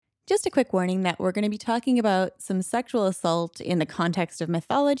Just a quick warning that we're going to be talking about some sexual assault in the context of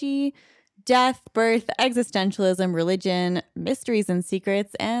mythology, death, birth, existentialism, religion, mysteries and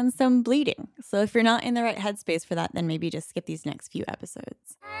secrets, and some bleeding. So if you're not in the right headspace for that, then maybe just skip these next few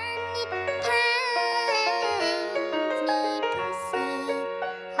episodes.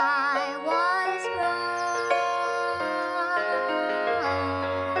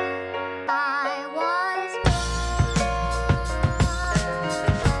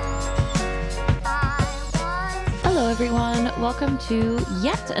 Hello, everyone. Welcome to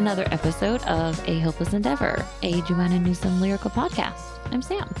yet another episode of A Hopeless Endeavor, a Joanna Newsom lyrical podcast. I'm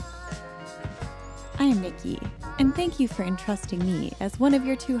Sam. I'm Nikki, and thank you for entrusting me as one of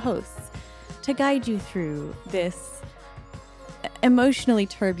your two hosts to guide you through this emotionally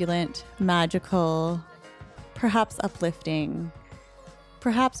turbulent, magical, perhaps uplifting,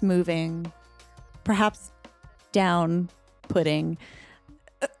 perhaps moving, perhaps down-putting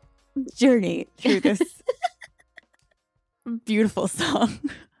journey through this beautiful song.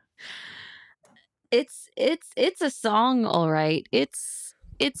 It's a song, all right. It's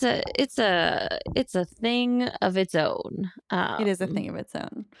a thing of its own. It is a thing of its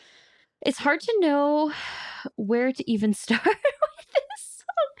own. It's hard to know where to even start with this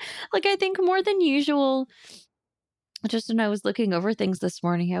song. Like, I think more than usual, just when I was looking over things this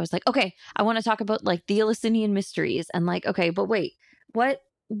morning, I was like, okay, I want to talk about like the Eleusinian mysteries, and like, okay, but wait, what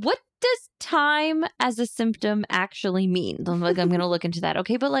does time as a symptom actually mean? Like, I'm gonna look into that.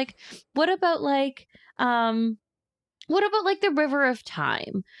 Okay, but like, what about like the river of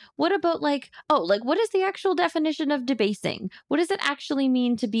time? What about like, oh, like what is the actual definition of debasing? What does it actually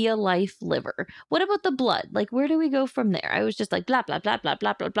mean to be a life liver? What about the blood? Like, where do we go from there? I was just like, blah, blah, blah, blah,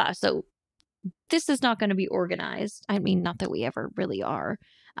 blah, blah, blah. So this is not going to be organized. I mean, not that we ever really are.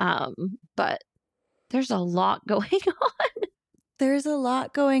 But there's a lot going on. There's a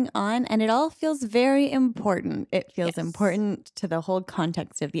lot going on, and it all feels very important. It feels important to the whole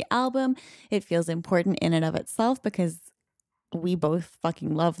context of the album. It feels important in and of itself because we both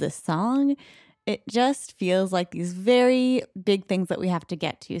fucking love this song. It just feels like these very big things that we have to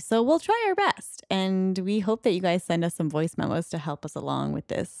get to. So we'll try our best, and we hope that you guys send us some voice memos to help us along with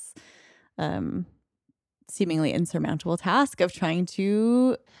this seemingly insurmountable task of trying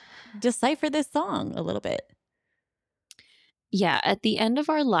to decipher this song a little bit. Yeah, at the end of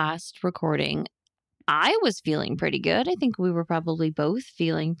our last recording, I was feeling pretty good. I think we were probably both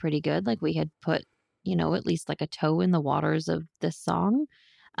feeling pretty good. Like we had put, at least like a toe in the waters of this song.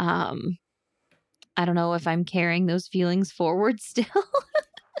 I don't know if I'm carrying those feelings forward still.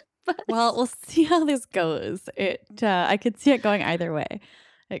 But well, we'll see how this goes. I could see it going either way.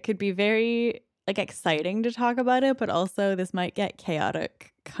 It could be very like exciting to talk about it, but also this might get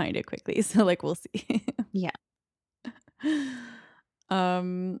chaotic kind of quickly. So like we'll see. Yeah.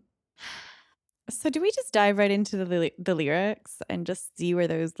 So do we just dive right into the lyrics and just see where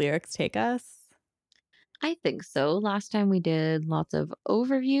those lyrics take us? I think so. Last time we did lots of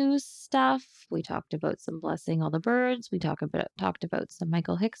overview stuff. We talked about some Blessing All the Birds. We talked about some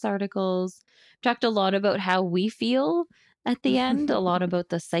Michael Hicks articles. Talked a lot about how we feel at the end. A lot about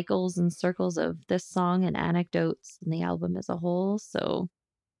the cycles and circles of this song and anecdotes and the album as a whole. So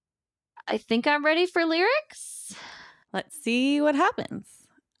I think I'm ready for lyrics. Let's see what happens.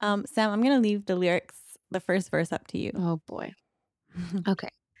 Sam, I'm going to leave the first verse up to you. Oh, boy. Okay.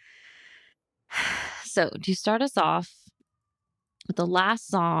 So to start us off with the last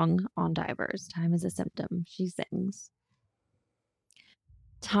song on Divers, Time is a Symptom, she sings,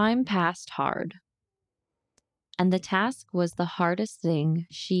 "Time passed hard, and the task was the hardest thing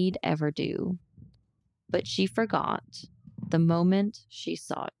she'd ever do, but she forgot the moment she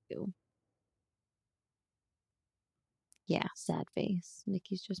saw you." Yeah, sad face.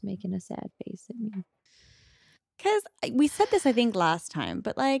 Nikki's just making a sad face at me. Because we said this, I think, last time,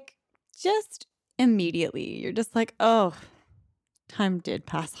 but like just immediately, you're just like, oh, time did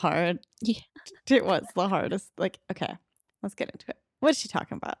pass hard. Yeah. It was the hardest. Like, okay, let's get into it. What's she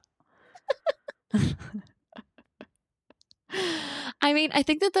talking about? I mean, I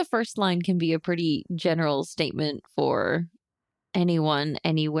think that the first line can be a pretty general statement for anyone,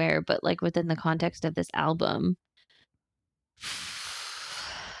 anywhere, but like within the context of this album,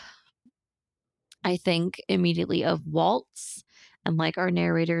 I think immediately of Waltz and like our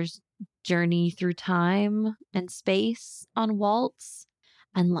narrator's journey through time and space on Waltz,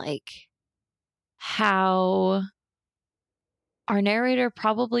 and like how our narrator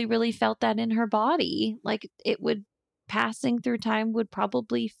probably really felt that in her body. Like passing through time would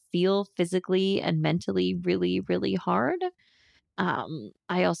probably feel physically and mentally really, really hard.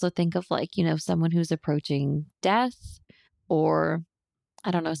 I also think of like, someone who's approaching death or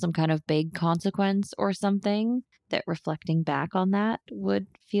I don't know, some kind of big consequence or something, that reflecting back on that would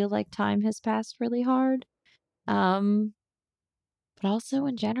feel like time has passed really hard. Um, but also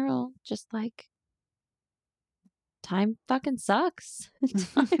in general, just like time fucking sucks.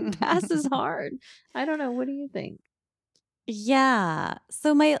 Time passes hard. I don't know. What do you think? Yeah.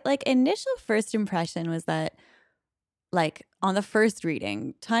 So my like initial first impression was that like on the first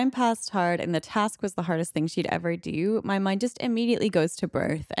reading, time passed hard and the task was the hardest thing she'd ever do. My mind just immediately goes to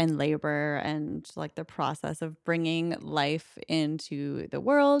birth and labor and like the process of bringing life into the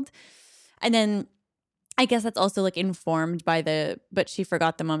world. And then I guess that's also like informed by but she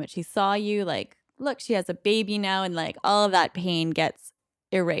forgot the moment she saw you. Like, look, she has a baby now, and like all of that pain gets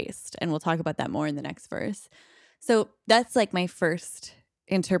erased. And we'll talk about that more in the next verse. So that's like my first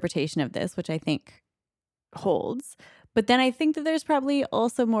interpretation of this, which I think holds. But then I think that there's probably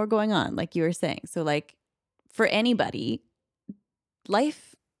also more going on, like you were saying. So, like, for anybody,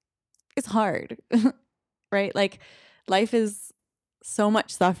 life is hard, right? Like, life is so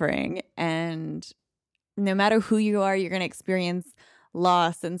much suffering. And no matter who you are, you're going to experience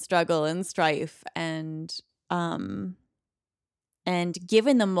loss and struggle and strife. Um, and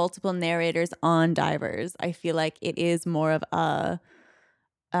given the multiple narrators on Divers, I feel like it is more of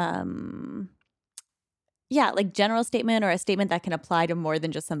um, yeah, like general statement or a statement that can apply to more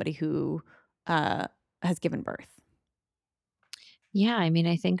than just somebody who uh, has given birth. Yeah, I mean,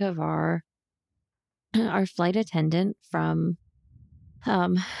 I think of our our flight attendant um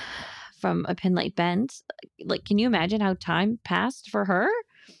from A Pin Light Bend. Like, can you imagine how time passed for her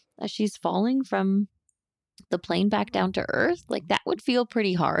as she's falling from the plane back down to earth? Like, that would feel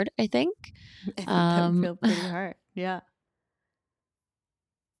pretty hard, I think. I think that would feel pretty hard. Yeah.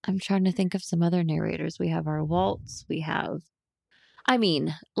 I'm trying to think of some other narrators. We have our Waltz. We have, I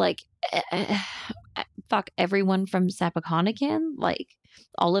mean, like, fuck everyone from Sapakonican, like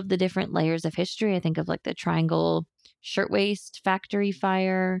all of the different layers of history. I think of like the Triangle Shirtwaist Factory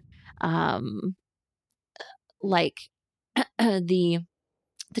fire, um, like the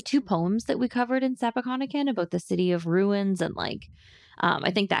two poems that we covered in Sapakonican about the city of ruins, and like,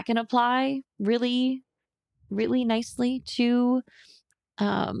 I think that can apply really, really nicely to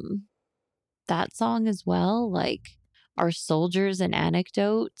um that song as well. Like our soldiers and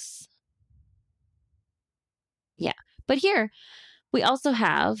anecdotes. Yeah. But here we also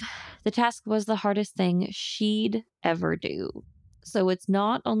have the task was the hardest thing she'd ever do. So it's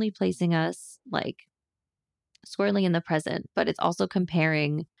not only placing us like squarely in the present, but it's also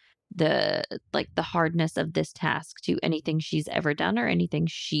comparing the the hardness of this task to anything she's ever done or anything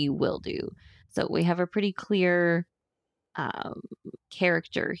she will do. So we have a pretty clear um,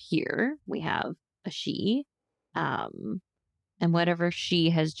 character here. We have a she, um, and whatever she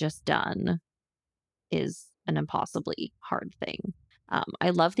has just done is an impossibly hard thing.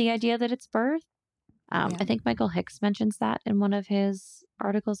 I love the idea that it's birth. I Yeah. think Michael Hicks mentions that in one of his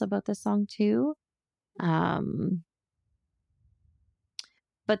articles about this song too. Um,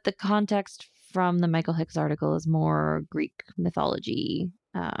 but the context from the Michael Hicks article is more Greek mythology,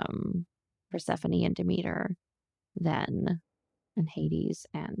 Persephone and Demeter, than and Hades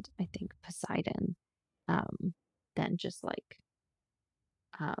and I think Poseidon, um, than just like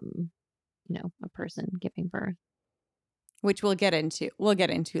um, a person giving birth. Which we'll get into. We'll get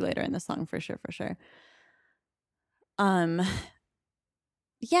into later in the song for sure, for sure. Um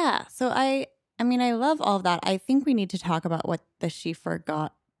yeah, so I mean I love all of that. I think we need to talk about what the she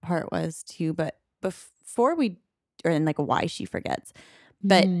forgot part was too, but before we or and like why she forgets.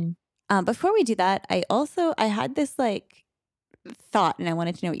 But Mm. before we do that, I had this like thought and I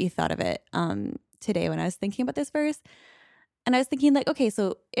wanted to know what you thought of it today when I was thinking about this verse. And I was thinking like, okay,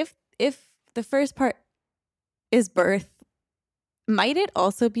 so if the first part is birth, might it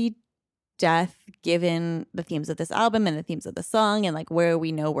also be death given the themes of this album and the themes of the song and like where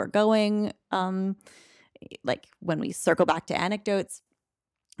we know we're going like when we circle back to anecdotes?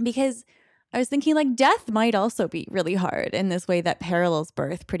 Because I was thinking like death might also be really hard in this way that parallels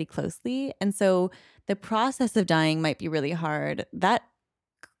birth pretty closely. And so the process of dying might be really hard. That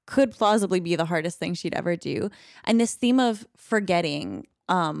could plausibly be the hardest thing she'd ever do. And this theme of forgetting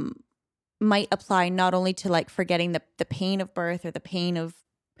might apply not only to like forgetting the pain of birth or the pain of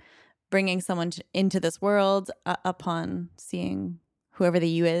bringing someone into this world upon seeing whoever the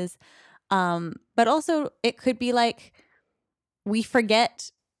you is, but also it could be like we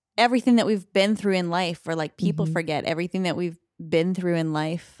forget everything that we've been through in life, or like people Mm-hmm. forget everything that we've been through in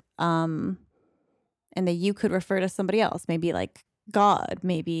life, and that you could refer to somebody else, maybe like God,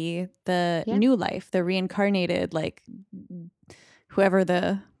 maybe the Yeah. new life, the reincarnated, like whoever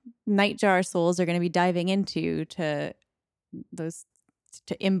the nightjar souls are going to be diving into to those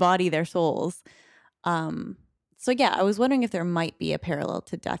to embody their souls. So yeah, I was wondering if there might be a parallel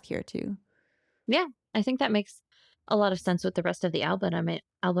to death here too. Yeah, I think that makes a lot of sense with the rest of the album.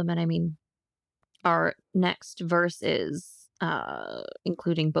 And I mean, our next verse is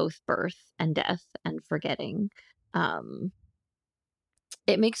including both birth and death and forgetting. Um,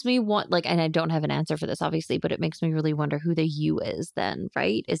 it makes me want, like, and I don't have an answer for this, obviously, but it makes me really wonder who the you is then,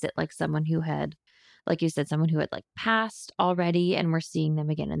 right? Is it like someone who had, like you said, someone who had like passed already and we're seeing them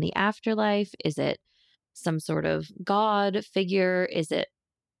again in the afterlife? Is it some sort of God figure? Is it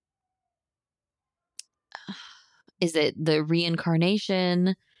the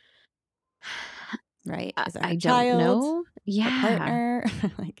reincarnation? Right? Is it her I don't child, know. her Yeah. partner?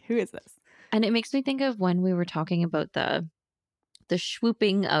 Like, who is this? And it makes me think of when we were talking about the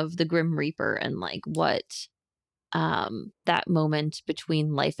swooping of the Grim Reaper and like what that moment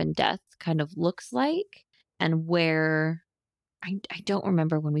between life and death kind of looks like, and where I don't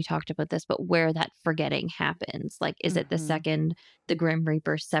remember when we talked about this, but where that forgetting happens. Like, is it the Mm-hmm. second the Grim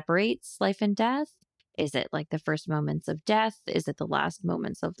Reaper separates life and death? Is it like the first moments of death? Is it the last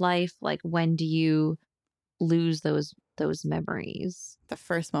moments of life? Like, when do you lose those memories? The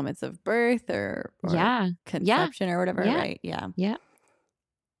first moments of birth or Yeah. Yeah. conception or whatever, Yeah. right? Yeah. Yeah.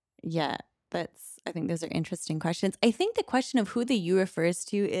 Yeah. I think those are interesting questions. I think the question of who the you refers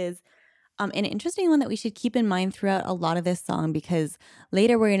to is an interesting one that we should keep in mind throughout a lot of this song, because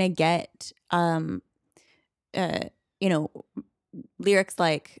later we're going to get, uh, you know, lyrics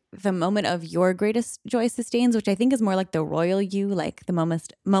like the moment of your greatest joy sustains, which I think is more like the royal you, like the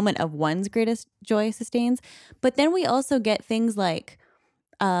moment of one's greatest joy sustains. But then we also get things like,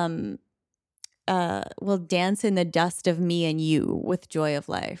 um, will dance in the dust of me and you with joy of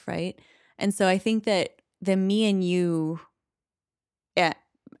life, right? And so I think that the me and you, yeah,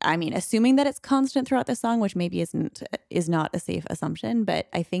 I mean, assuming that it's constant throughout the song, which maybe is not a safe assumption, but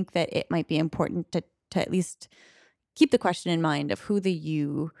I think that it might be important to at least keep the question in mind of who the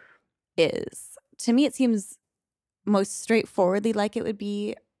you is. To me, it seems most straightforwardly like it would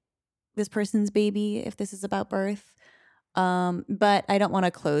be this person's baby if this is about birth. But I don't want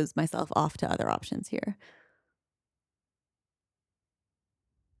to close myself off to other options here.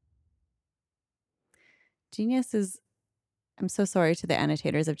 Genius is I'm so sorry to the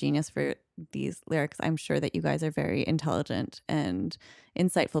annotators of Genius for these lyrics. I'm sure that you guys are very intelligent and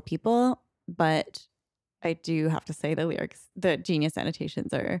insightful people, but I do have to say the Genius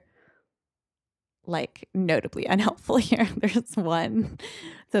annotations are like notably unhelpful here. There's one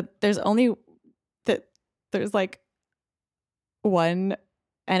there's only that there's like one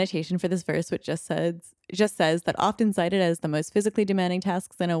annotation for this verse which just says that often cited as the most physically demanding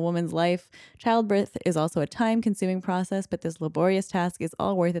tasks in a woman's life, childbirth is also a time-consuming process, but this laborious task is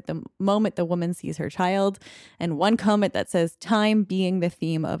all worth it the moment the woman sees her child. And one comment that says time being the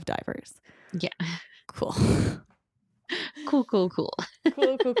theme of Divers. Yeah. Cool. Cool. Cool.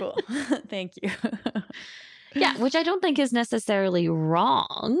 Thank you. Yeah, which I don't think is necessarily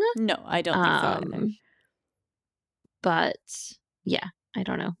wrong. No, I don't think so either. But yeah, I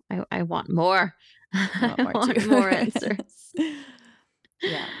don't know. I want more. I want more I want too. more answers.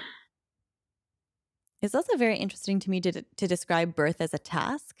 Yeah. It's also very interesting to me to describe birth as a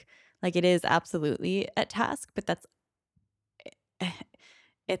task. Like, it is absolutely a task, but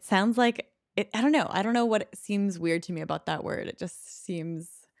it sounds like I don't know. I don't know what seems weird to me about that word. It just seems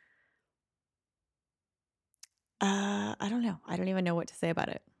I don't know. I don't even know what to say about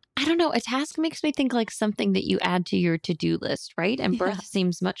it. I don't know. A task makes me think like something that you add to your to-do list, right? And Yeah. birth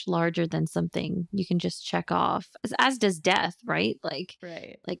seems much larger than something you can just check off, as does death, right?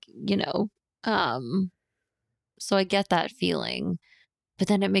 Right. Like, so I get that feeling. But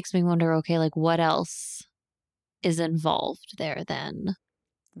then it makes me wonder, okay, like what else is involved there then?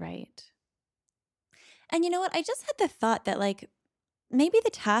 Right. And you know what? I just had the thought that like maybe the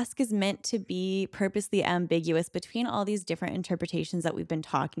task is meant to be purposely ambiguous between all these different interpretations that we've been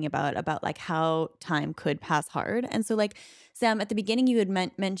talking about like how time could pass hard. And so like Sam, at the beginning you had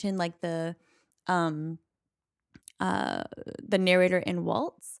mentioned like um uh the narrator in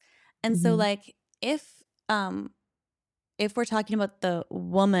Waltz. And so Mhm. like um if we're talking about the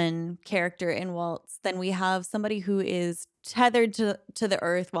woman character in Waltz, then we have somebody who is tethered to the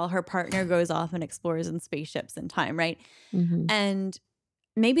earth while her partner goes off and explores in spaceships in time, right? Mhm. And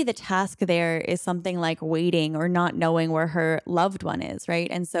maybe the task there is something like waiting or not knowing where her loved one is, right?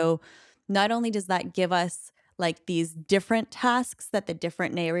 And so not only does that give us like these different tasks that the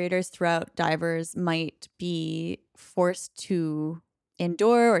different narrators throughout Divers might be forced to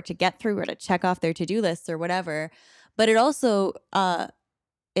endure or to get through or to check off their to-do lists or whatever, but it also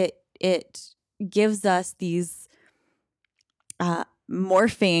it gives us these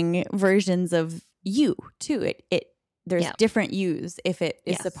morphing versions of you too. There's Yeah. different yous if it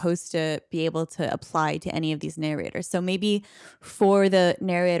is Yes. supposed to be able to apply to any of these narrators. So maybe for the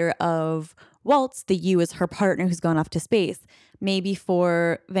narrator of Waltz, the you is her partner who's gone off to space. Maybe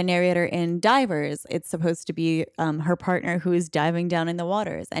for the narrator in Divers, it's supposed to be her partner who is diving down in the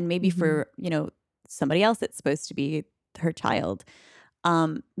waters. And maybe for, somebody else, it's supposed to be her child.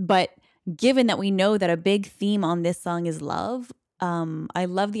 But given that we know that a big theme on this song is love, I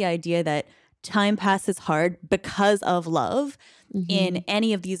love the idea that time passes hard because of love in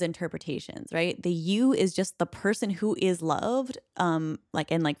any of these interpretations, right? The you is just the person who is loved,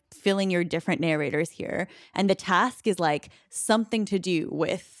 like filling your different narrators here. And the task is like something to do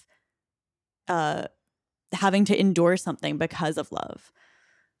with having to endure something because of love.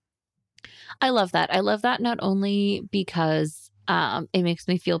 I love that. I love that not only because it makes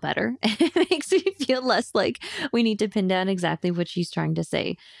me feel better, it makes me feel less like we need to pin down exactly what she's trying to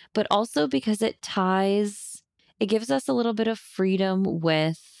say, but also because it gives us a little bit of freedom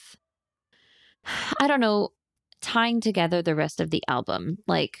with, I don't know, tying together the rest of the album.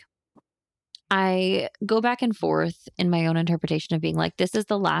 Like, I go back and forth in my own interpretation of being like, this is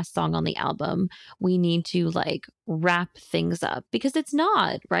the last song on the album. We need to like wrap things up because it's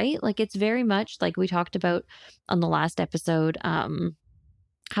not, right? Like it's very much like we talked about on the last episode,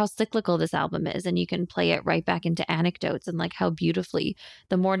 how cyclical this album is, and you can play it right back into anecdotes and like how beautifully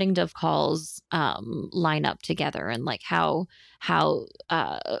the Morning Dove calls line up together, and like how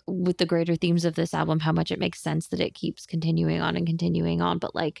with the greater themes of this album, how much it makes sense that it keeps continuing on and continuing on.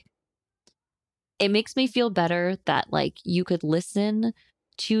 But like it makes me feel better that like you could listen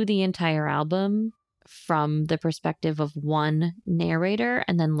to the entire album from the perspective of one narrator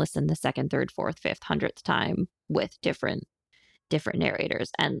and then listen the second, third, fourth, fifth, 100th time with different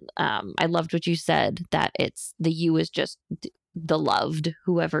narrators. And I loved what you said, that it's the you is just the loved,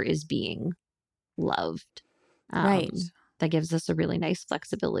 whoever is being loved. Right. That gives us a really nice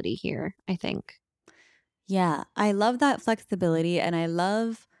flexibility here, I think. Yeah. I love that flexibility, and I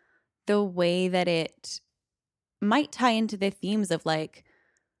love the way that it might tie into the themes of like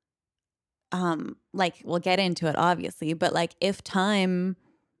we'll get into it obviously, but like if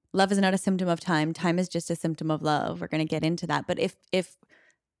love is not a symptom of time, time is just a symptom of love. We're going to get into that. But if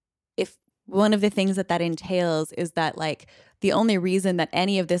one of the things that entails is that like the only reason that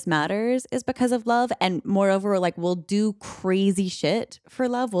any of this matters is because of love, and moreover like we'll do crazy shit for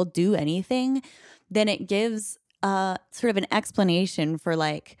love, we'll do anything, then it gives sort of an explanation for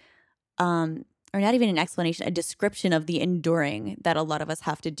like or not even an explanation, a description of the enduring that a lot of us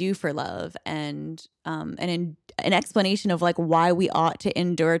have to do for love, and an explanation of like why we ought to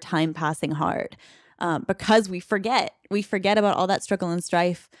endure time passing hard, because we forget about all that struggle and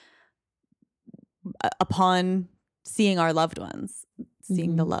strife upon seeing our loved ones,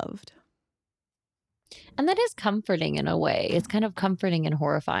 seeing the loved. And that is comforting in a way. It's kind of comforting and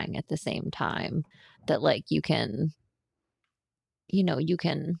horrifying at the same time, that like you can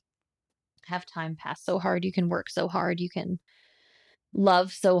have time pass so hard, you can work so hard, you can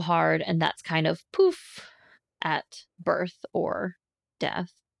love so hard, and that's kind of poof at birth or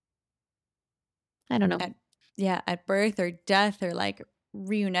death. I don't know. At birth or death, or like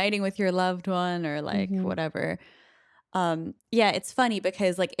reuniting with your loved one, or like whatever. It's funny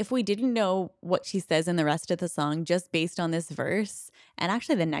because like if we didn't know what she says in the rest of the song just based on this verse, and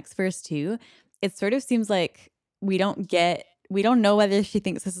actually the next verse too, it sort of seems like we don't know whether she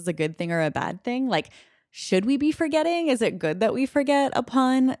thinks this is a good thing or a bad thing. Like, should we be forgetting? Is it good that we forget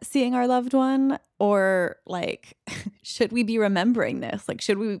upon seeing our loved one? Or like, should we be remembering this? Like,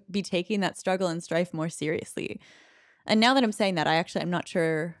 should we be taking that struggle and strife more seriously? And now that I'm saying that, I'm not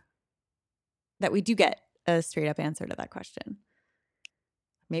sure that we do get a straight up answer to that question.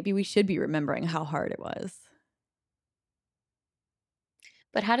 Maybe we should be remembering how hard it was.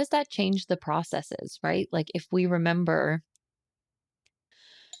 But how does that change the processes, right? Like if we remember,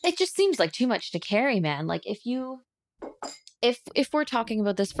 it just seems like too much to carry, man. Like if we're talking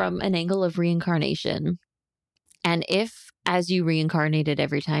about this from an angle of reincarnation, and if as you reincarnated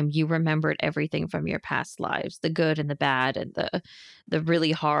every time you remembered everything from your past lives, the good and the bad and the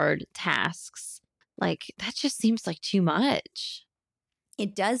really hard tasks, like that just seems like too much.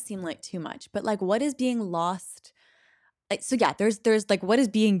 It does seem like too much, but like what is being lost? So yeah, there's like what is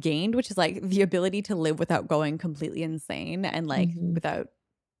being gained, which is like the ability to live without going completely insane and like without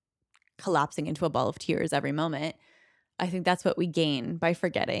collapsing into a ball of tears every moment. I think that's what we gain by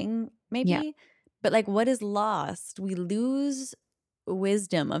forgetting, maybe. Yeah. But like what is lost? We lose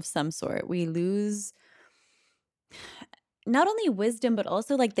wisdom of some sort. We lose not only wisdom, but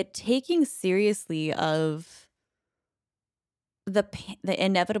also like the taking seriously of the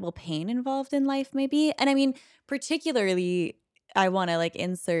inevitable pain involved in life, maybe. And I mean, particularly, I want to like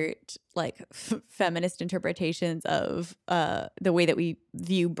insert like feminist interpretations of the way that we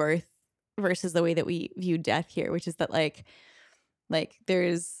view birth versus the way that we view death here, which is that like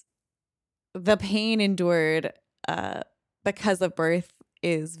there's the pain endured uh because of birth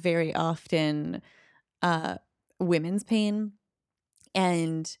is very often uh women's pain,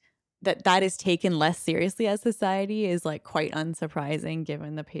 and that is taken less seriously as society is like quite unsurprising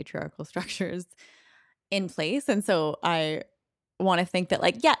given the patriarchal structures in place. And so I want to think that,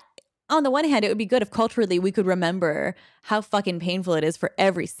 like, yeah, on the one hand, it would be good if culturally we could remember how fucking painful it is for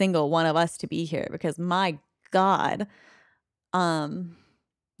every single one of us to be here, because my God. Um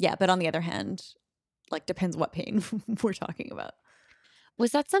yeah, but on the other hand, like, depends what pain we're talking about.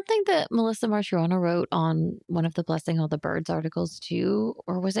 Was that something that Melissa Marchiona wrote on one of the Blessing All the Birds articles too?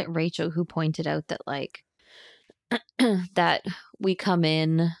 Or was it Rachel who pointed out that, like, that we come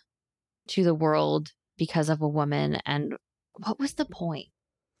in to the world because of a woman? And what was the point?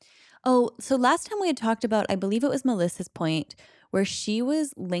 Oh, so last time we had talked about, I believe it was Melissa's point, where she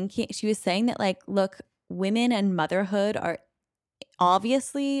was saying that, like, look, women and motherhood are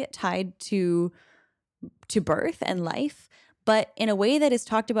obviously tied to birth and life, but in a way that is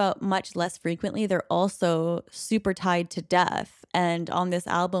talked about much less frequently, they're also super tied to death. And on this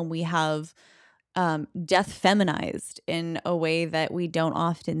album, we have death feminized in a way that we don't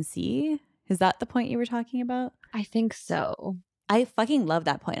often see. Is that the point you were talking about? I think so. I fucking love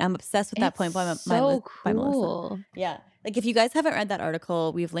that point. I'm obsessed with that It's point by so by Melissa. cool. Yeah. Like, if you guys haven't read that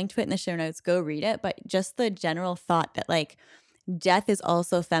article, we've linked to it in the show notes. Go read it. But just the general thought that, like, death is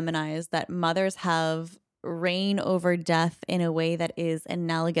also feminized, that mothers have reign over death in a way that is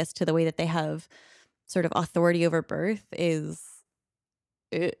analogous to the way that they have sort of authority over birth is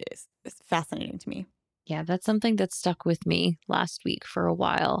fascinating to me. Yeah, that's something that stuck with me last week for a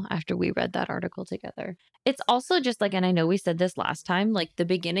while after we read that article together. It's also just like, and I know we said this last time, like the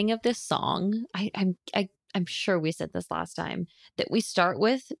beginning of this song, I'm sure we said this last time, that we start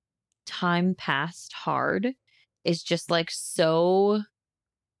with "Time Passed Hard" is just like so,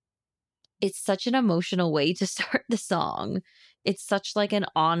 it's such an emotional way to start the song. It's such like an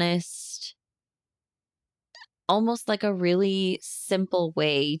honest, almost like a really simple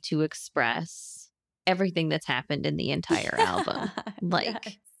way to express everything that's happened in the entire album. Like,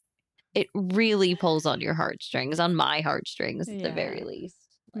 Yes. it really pulls on your heartstrings, on my heartstrings at the very Yeah. least.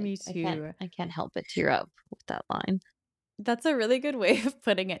 Like, Me too. I can't help but tear up with that line. That's a really good way of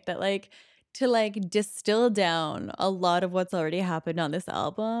putting it, that like to like distill down a lot of what's already happened on this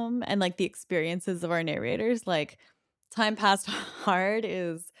album and like the experiences of our narrators, like time passed hard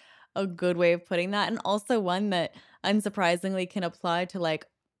is a good way of putting that, and also one that unsurprisingly can apply to like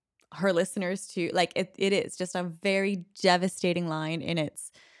her listeners too. Like, it is just a very devastating line in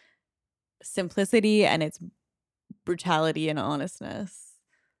its simplicity and its brutality and honestness.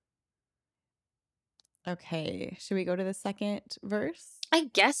 Okay, should we go to the second verse? I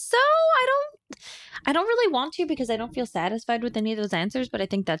guess so. I don't really want to because I don't feel satisfied with any of those answers, but I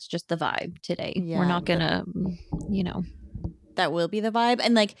think that's just the vibe today. We're Yeah, not gonna, you know. that will be the vibe.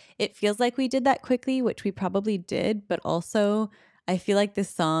 And like, it feels like we did that quickly, which we probably did, but also I feel like this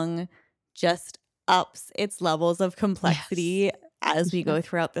song just ups its levels of complexity Yes. as we go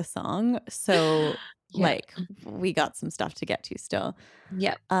throughout the song. So Yeah. like, we got some stuff to get to still.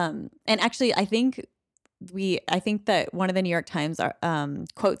 Yep. And actually I think that one of the New York Times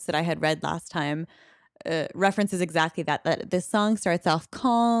quotes that I had read last time references exactly that this song starts off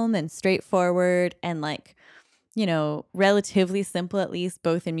calm and straightforward and like, you know, relatively simple, at least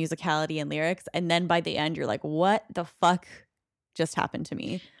both in musicality and lyrics, and then by the end you're like, what the fuck just happened to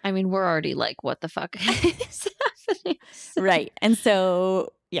me? I mean, we're already like, what the fuck is happening? So- Right. And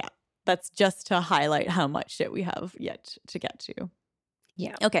so yeah, that's just to highlight how much shit we have yet to get to.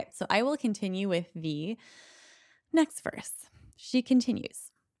 Yeah. Okay, so I will continue with the next verse. She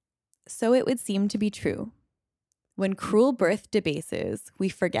continues. So it would seem to be true. When cruel birth debases, we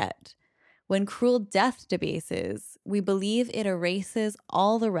forget. When cruel death debases, we believe it erases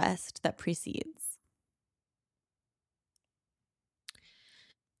all the rest that precedes.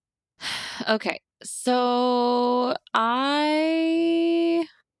 Okay. So I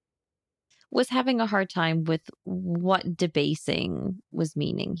was having a hard time with what debasing was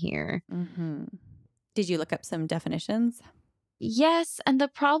meaning here. Mm-hmm. Did you look up some definitions? Yes. And the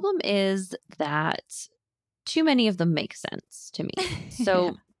problem is that too many of them make sense to me.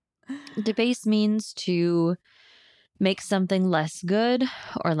 So, debase means to make something less good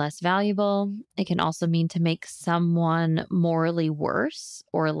or less valuable. It can also mean to make someone morally worse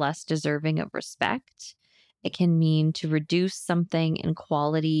or less deserving of respect. It can mean to reduce something in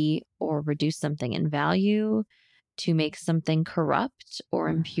quality or reduce something in value, to make something corrupt or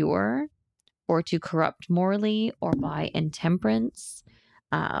Mm. impure, or to corrupt morally or by intemperance,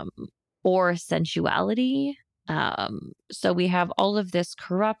 um, or sensuality. So we have all of this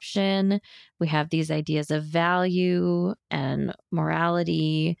corruption. We have these ideas of value and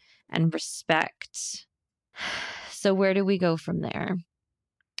morality and respect. So where do we go from there?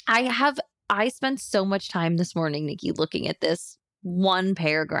 I spent so much time this morning, Nikki, looking at this one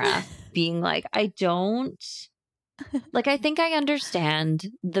paragraph, being like, I think I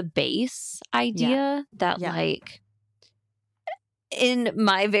understand the base Yeah. idea that, Yeah. like, in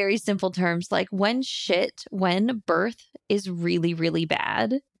my very simple terms, like, when birth is really, really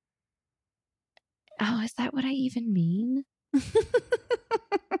bad. Oh, is that what I even mean?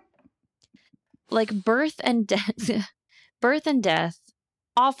 Like, birth and death, birth and death,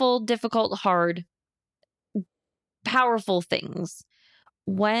 awful, difficult, hard, powerful things.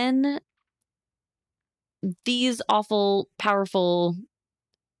 When these awful, powerful,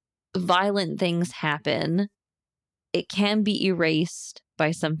 violent things happen, it can be erased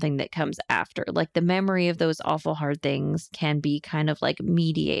by something that comes after. Like, the memory of those awful, hard things can be kind of like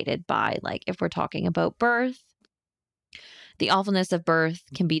mediated by, like, if we're talking about birth, the awfulness of birth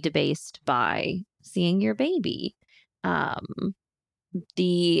can be debased by seeing your baby. Um,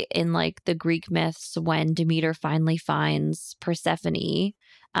 in like the Greek myths, when Demeter finally finds Persephone,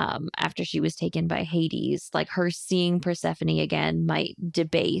 after she was taken by Hades, like, her seeing Persephone again might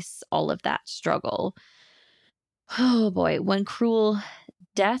debase all of that struggle. Oh boy, when cruel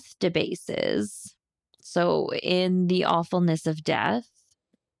death debases. So in the awfulness of death,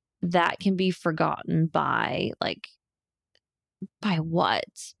 that can be forgotten by, like, by what?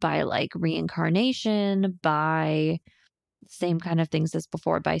 By, like, reincarnation, by same kind of things as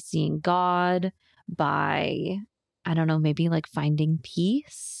before, by seeing God, by, I don't know, maybe like finding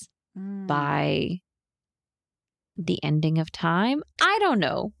peace, Mm. by the ending of time. I don't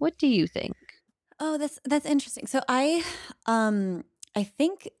know. What do you think? Oh, that's interesting. So I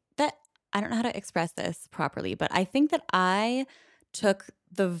think that I don't know how to express this properly, but I think that I took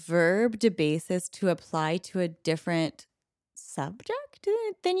the verb debasis to apply to a different subject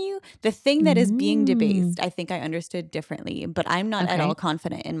than you. The thing that is being Mm, debased, I think I understood differently, but I'm not at all okay.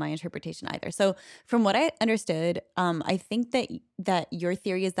 confident in my interpretation either. So from what I understood, I think that your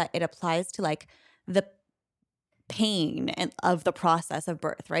theory is that it applies to like the pain and of the process of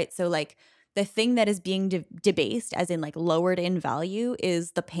birth, right? So like the thing that is being debased, as in like lowered in value,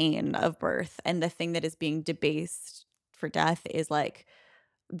 is the pain of birth, and the thing that is being debased for death is like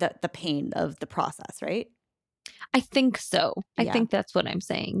the pain of the process, right? I think so. I Yeah. think that's what I'm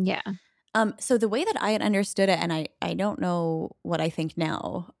saying. Yeah. So the way that I had understood it, and I don't know what I think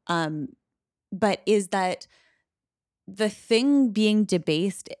now, but is that the thing being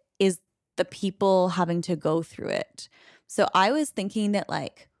debased is the people having to go through it. So I was thinking that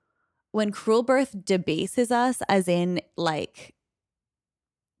like when cruel birth debases us, as in like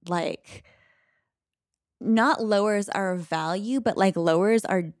not lowers our value, but like lowers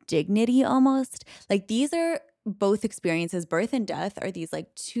our dignity almost. Like these are both experiences, birth and death are these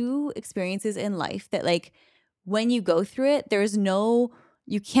like two experiences in life that like when you go through it,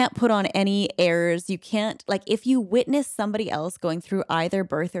 you can't put on any airs. You can't, like, if you witness somebody else going through either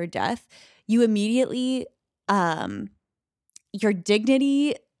birth or death, you immediately, um, your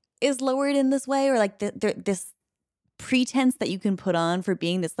dignity is lowered in this way, or like this pretense that you can put on for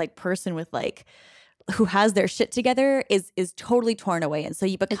being this like person with like who has their shit together is totally torn away, and so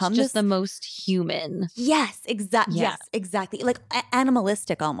you It's become just the this. most human. Yeah. Yes, exactly, like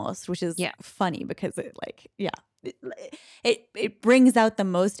animalistic almost, which is Yeah. funny because it like yeah, it brings out the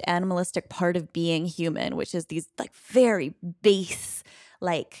most animalistic part of being human, which is these like very base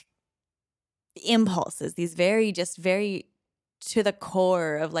like impulses, these very to the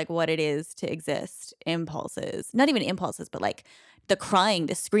core of like what it is to exist impulses, not even impulses, but like the crying,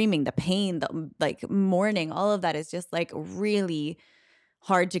 the screaming, the pain, the like mourning, all of that is just like really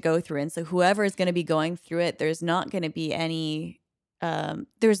hard to go through. And so whoever is going to be going through it, there's not going to be any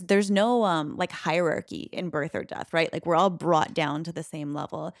there's no like hierarchy in birth or death, right? Like we're all brought down to the same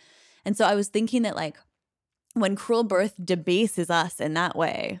level. And so I was thinking that like when cruel birth debases us in that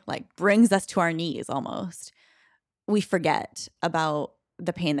way, like brings us to our knees almost, we forget about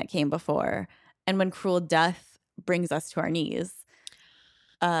the pain that came before. And when cruel death brings us to our knees,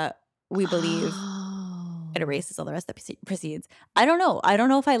 uh, we believe it Oh. erases all the rest that precedes. I don't know. I don't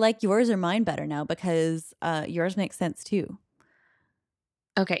know if I like yours or mine better now because yours makes sense too.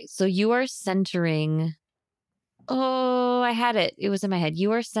 Okay. So you are centering. Oh, I had it. It was in my head.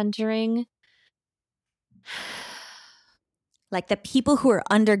 You are centering Like the people who are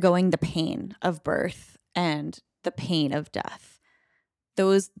undergoing the pain of birth and the pain of death.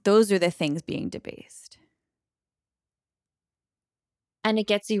 Those are the things being debased. And it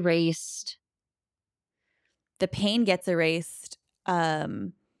gets erased. The pain gets erased. Yeah.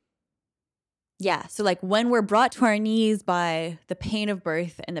 So like when we're brought to our knees by the pain of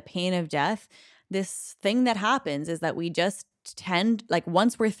birth and the pain of death, this thing that happens is that we just tend, like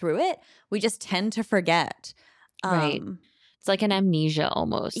once we're through it, we just tend to forget. Right. It's like an amnesia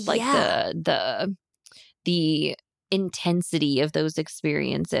almost. Like Yeah. the intensity of those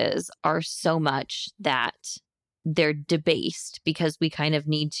experiences are so much that they're debased because we kind of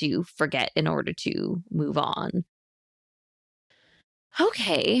need to forget in order to move on.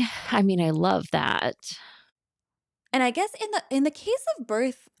 Okay. I mean, I love that. And I guess in the case of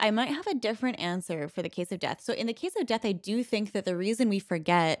birth, I might have a different answer for the case of death. So in the case of death, I do think that the reason we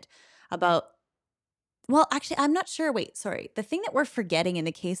forget about, well, actually, I'm not sure. Wait, sorry. The thing that we're forgetting in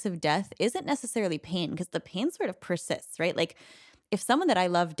the case of death isn't necessarily pain, because the pain sort of persists, right? Like if someone that I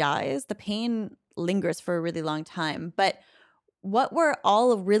love dies, the pain lingers for a really long time. But what we're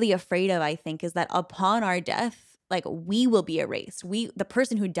all really afraid of, I think, is that upon our death, like we will be erased. The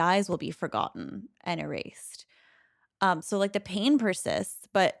person who dies will be forgotten and erased. So like the pain persists,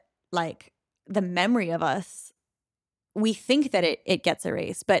 but like the memory of us, we think that it gets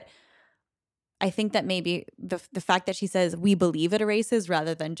erased. But I think that maybe the fact that she says we believe it erases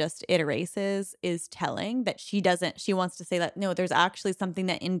rather than just it erases is telling. That she wants to say that no, there's actually something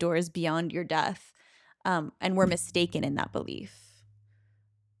that endures beyond your death. And we're mistaken in that belief.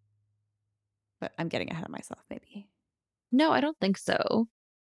 But I'm getting ahead of myself, maybe. No, I don't think so.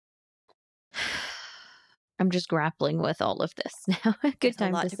 I'm just grappling with all of this now. Good There's a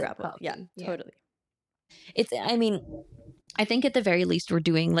time lot to to sip grapple with. Yeah, coffee. Yeah. totally. I mean, I think at the very least, she's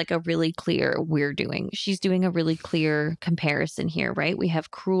doing a really clear comparison here, right? We have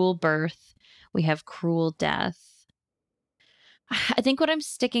cruel birth, we have cruel death. I think what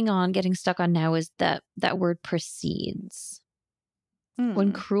I'm getting stuck on now is that word precedes. When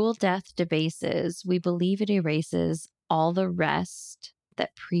Hmm. cruel death debases, we believe it erases all the rest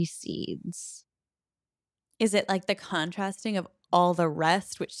that precedes. Is it like the contrasting of all the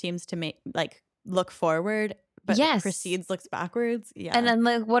rest, which seems to make like look forward, but Yes. precedes looks backwards? And Yeah. then,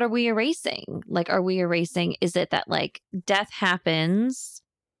 like, what are we erasing? Like, are we erasing, is it that, like, death happens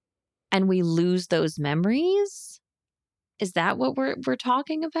and we lose those memories? Is that what we're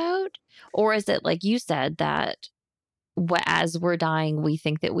talking about? Or is it, like you said, that as we're dying, we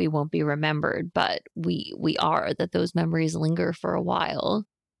think that we won't be remembered, but we are, that those memories linger for a while?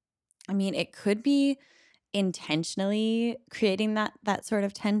 I mean, it could be intentionally creating that sort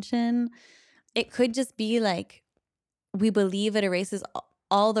of tension. It could just be like we believe it erases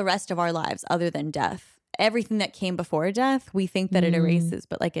all the rest of our lives other than death. Everything that came before death, we think that it Mm, erases,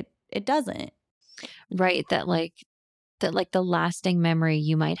 but like it doesn't. right. That the lasting memory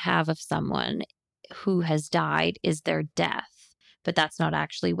you might have of someone who has died is their death, but that's not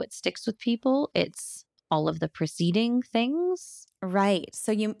actually what sticks with people. It's all of the preceding things. Right.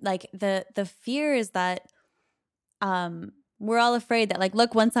 So you like the fear is that we're all afraid that like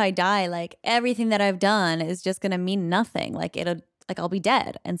look, once I die, like everything that I've done is just going to mean nothing. Like I'll be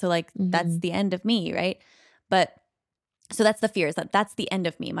dead. And so like that's Hmm. the end of me, right? But so that's the fear, is that that's the end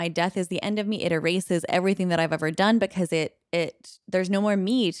of me. My death is the end of me. It erases everything that I've ever done, because it there's no more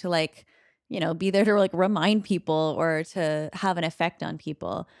me to like, be there to like remind people or to have an effect on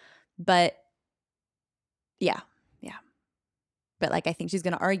people. But yeah. Yeah. But like I think she's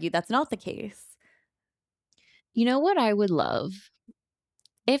going to argue that's not the case. You know what I would love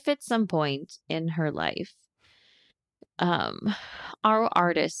if at some point in her life, um, our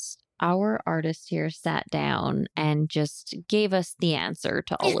artist here sat down and just gave us the answer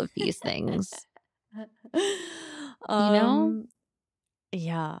to all of these things. You know? um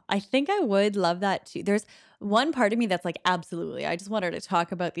yeah, I think I would love that too. There's one part of me that's like, absolutely. I just want her to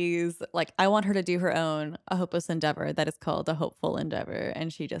talk about these. Like, I want her to do her own a hopeless endeavor that is called a hopeful endeavor.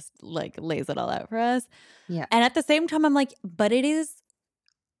 And she just like lays it all out for us. Yeah. And at the same time, I'm like, but it is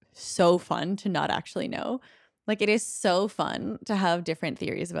so fun to not actually know. Like, it is so fun to have different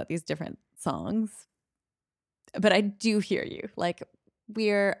theories about these different songs. But I do hear you. Like,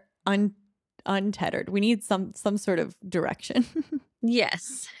 we're untethered. We need some sort of direction.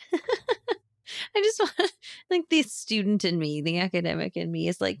 Yes. I just want, like, the student in me, the academic in me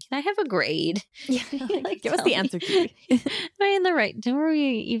is like, can I have a grade? Yeah, Can you, like, like, give us tell the me, answer key. am I in the right, are we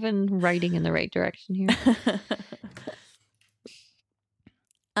even writing in the right direction here?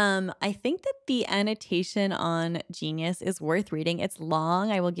 I think that the annotation on Genius is worth reading. It's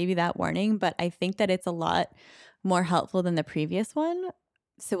long, I will give you that warning, but I think that it's a lot more helpful than the previous one.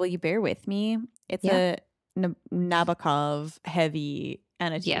 So will you bear with me? It's Yeah. a Nabokov heavy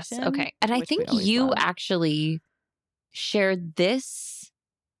Yes. annotation, Okay. And I which we think always you love. actually shared this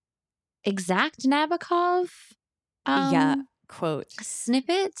exact Nabokov Yeah, um quote.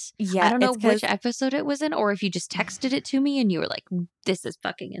 snippet. I Yeah, don't know it's which because episode it was in, or if you just texted it to me and you were like, this is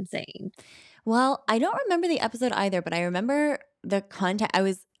fucking insane. well, I don't remember the episode either, but I remember the content. I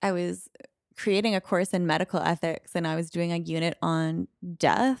was creating a course in medical ethics and I was doing a unit on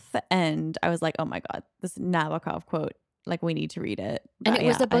death and I was like, "Oh my god, this Nabokov quote, like we need to read it." And it But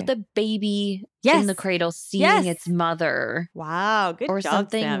was yeah, about I the baby in the yes. cradle seeing its Yes. mother Wow, good or job,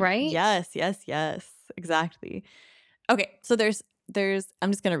 something, Sam. right? Yes, yes, yes. Exactly. Okay, so there's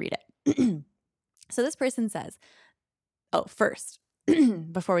I'm just going to read it. So this person says, oh, first,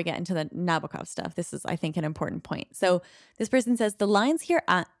 before we get into the Nabokov stuff, this is, I think, an important point. So this person says the lines here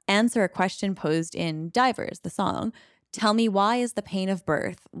answer a question posed in Divers, the song. Tell me, why is the pain of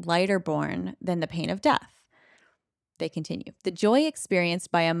birth lighter born than the pain of death? They continue. The joy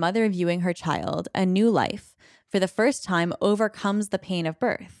experienced by a mother viewing her child, a new life, for the first time overcomes the pain of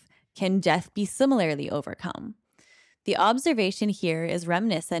birth. Can death be similarly overcome? The observation here is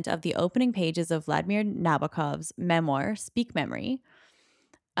reminiscent of the opening pages of Vladimir Nabokov's memoir, Speak Memory.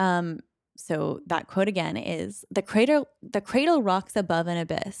 Um, so that quote again is the cradle rocks above an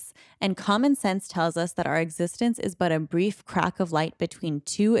abyss, and common sense tells us that our existence is but a brief crack of light between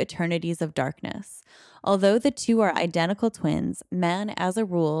two eternities of darkness. Although the two are identical twins, man, as a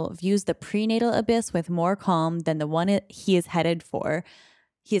rule, views the prenatal abyss with more calm than the one he is heading for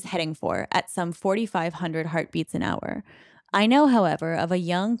at some 4,500 heartbeats an hour. I know, however, of a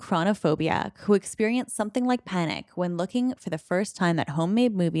young chronophobiac who experienced something like panic when looking for the first time at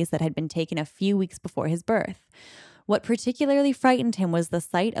homemade movies that had been taken a few weeks before his birth. What particularly frightened him was the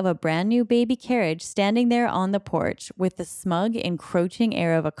sight of a brand new baby carriage standing there on the porch with the smug, encroaching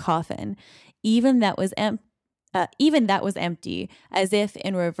air of a coffin, even that was empty, as if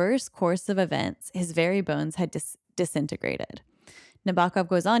in reverse course of events, his very bones had disintegrated. Nabokov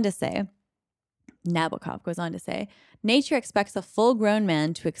goes on to say, Nabokov goes on to say, nature expects a full grown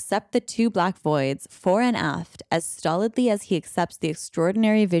man to accept the two black voids fore and aft as stolidly as he accepts the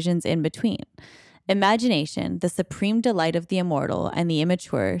extraordinary visions in between. Imagination, the supreme delight of the immortal and the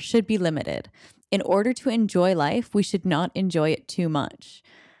immature, should be limited. In order to enjoy life, we should not enjoy it too much.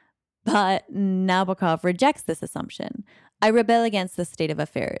 But Nabokov rejects this assumption. I rebel against this state of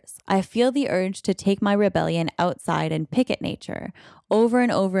affairs. I feel the urge to take my rebellion outside and pick at nature. Over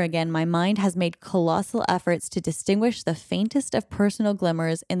and over again, my mind has made colossal efforts to distinguish the faintest of personal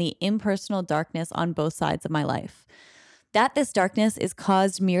glimmers in the impersonal darkness on both sides of my life. That this darkness is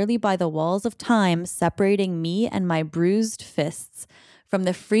caused merely by the walls of time separating me and my bruised fists from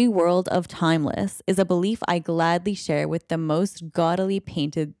the free world of timeless is a belief I gladly share with the most gaudily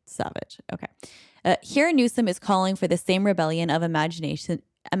painted savage. Okay. Here, Newsom is calling for the same rebellion of imagination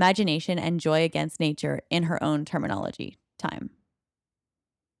and joy against nature in her own terminology. Time.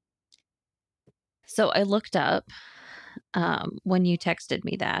 So I looked up when you texted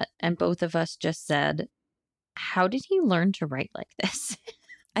me that, and both of us just said, how did he learn to write like this?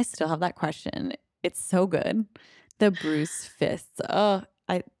 I still have that question. It's so good. The Bruce fists. Oh,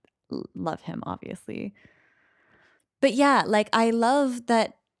 I love him, obviously. But yeah, like I love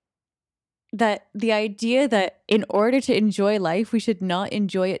that the idea that in order to enjoy life, we should not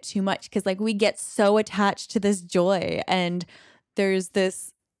enjoy it too much because like we get so attached to this joy and there's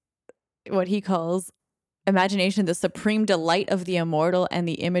this what he calls imagination, the supreme delight of the immortal and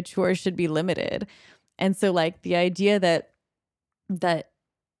the immature should be limited. And so like the idea that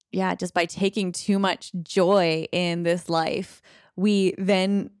yeah, just by taking too much joy in this life, we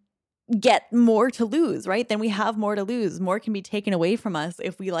then get more to lose, right? Then we have more to lose. More can be taken away from us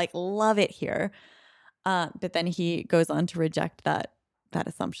if we like love it here. But then he goes on to reject that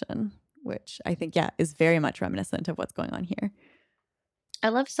assumption, which I think, yeah, is very much reminiscent of what's going on here. I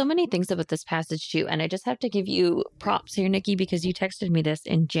love so many things about this passage too. And I just have to give you props here, Nikki, because you texted me this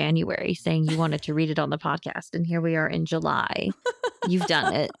in January saying you wanted to read it on the podcast. And here we are in July. You've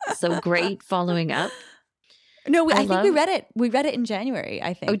done it. So great following up. No, I I think we love. read it. We read it in January,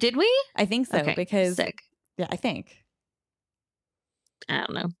 I Oh, think. did we? I think so Okay. because, Sick. yeah, I think. I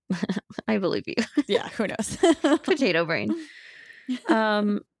don't know. I believe you. Yeah, who knows? Potato brain.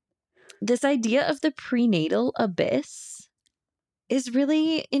 This idea of the prenatal abyss is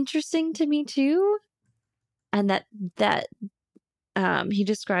really interesting to me too. And that he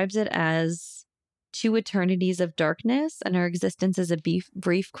describes it as 2 eternities of darkness, and our existence is a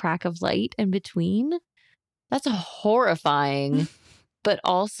brief crack of light in between. That's horrifying, but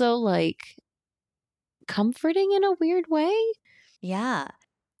also like comforting in a weird way. Yeah.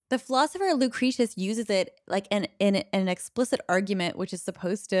 The philosopher Lucretius uses it like in an explicit argument, which is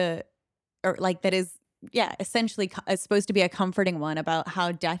supposed to, or like that is, yeah, essentially is supposed to be a comforting one about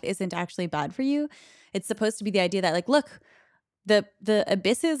how death isn't actually bad for you. It's supposed to be the idea that like, look, the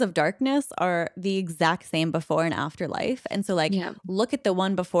abysses of darkness are the exact same before and after life. And so like Yeah. look at the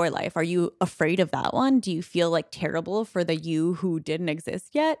one before life. Are you afraid of that one? Do you feel like terrible for the you who didn't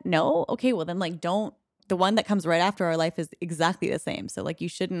exist yet? No? Okay, well then like don't the one that comes right after our life is exactly the same. So like you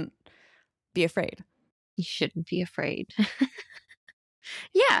shouldn't be afraid. You shouldn't be afraid.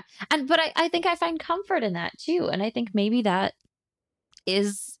 Yeah. But I think I find comfort in that too. And I think maybe that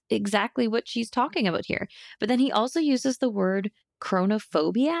is exactly what she's talking about here. But then he also uses the word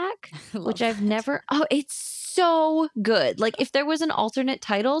chronophobiac, I love which I've that. never, oh, it's so good. Like if there was an alternate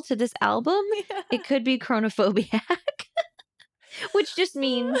title to this album, it could be chronophobiac, which just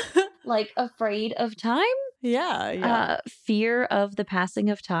means like afraid of time, Yeah. fear of the passing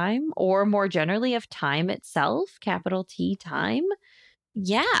of time, or more generally of time itself, capital T time.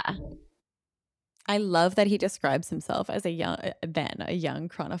 Yeah. I love that he describes himself as a young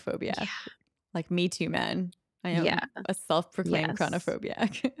chronophobiac. Yeah. Like me too, man. I am Yeah. a self-proclaimed Yes.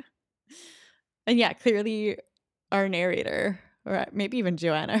 chronophobiac. And yeah, clearly our narrator, or maybe even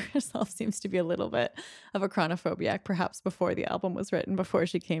Joanna herself, seems to be a little bit of a chronophobiac, perhaps before the album was written, before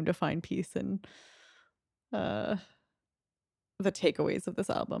she came to find peace in uh, the takeaways of this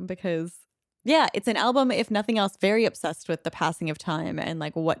album. Because yeah, it's an album, if nothing else, very obsessed with the passing of time and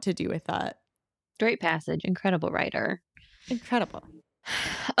like what to do with that. Great passage. Incredible writer. Incredible.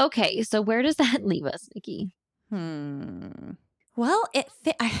 Okay, so where does that leave us, Nikki? Well,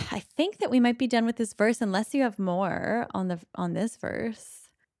 I think that we might be done with this verse unless you have more on this verse.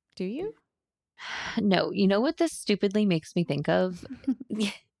 Do you? No, you know what this stupidly makes me think of?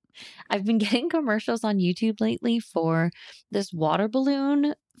 I've been getting commercials on YouTube lately for this water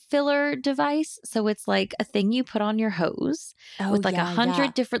balloon filler device. So it's like a thing you put on your hose Oh with like yeah, yeah.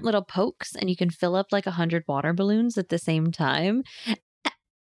 100 different little pokes, and you can fill up like 100 water balloons at the same time.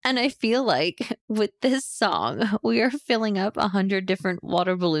 And I feel like with this song, we are filling up 100 different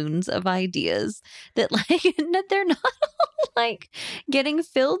water balloons of ideas that like that they're not all like getting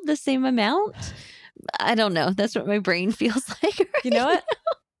filled the same amount. I don't know. That's what my brain feels like. You know what?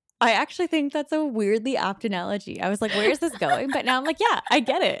 I actually think that's a weirdly apt analogy. I was like, where is this going? But now I'm like, yeah, I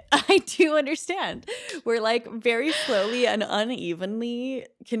get it. I do understand. We're like very slowly and unevenly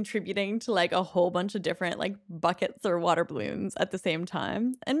contributing to like a whole bunch of different like buckets or water balloons at the same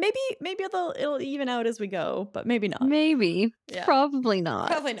time. And maybe it'll even out as we go, but maybe not. Maybe. Yeah. Probably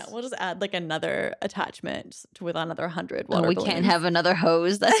not. Probably not. We'll just add like another attachment with another 100 Oh, water we balloons. can't have another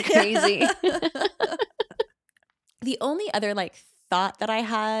hose. That's crazy. The only other like thought that I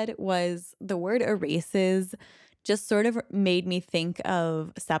had was the word erases just sort of made me think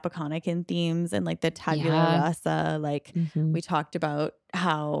of Sapokonican themes and like the tabula Yeah. rasa. Like we talked about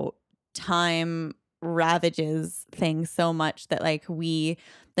how time ravages things so much that like the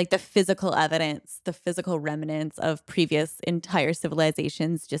physical evidence, the physical remnants of previous entire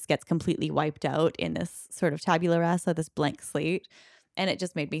civilizations just gets completely wiped out in this sort of tabula rasa, this blank slate. And it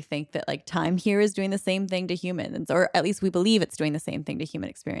just made me think that like time here is doing the same thing to humans, or at least we believe it's doing the same thing to human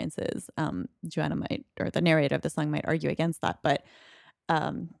experiences. Joanna might, or the narrator of the song might argue against that. But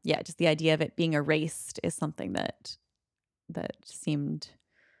yeah, just the idea of it being erased is something that seemed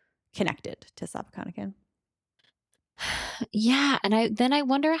connected to Sapokonican. Yeah. And I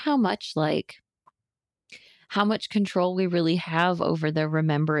wonder how much control we really have over the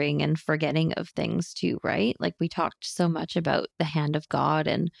remembering and forgetting of things too, right? Like we talked so much about the hand of God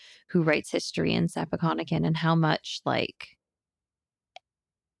and who writes history in Sapokonican, and how much like,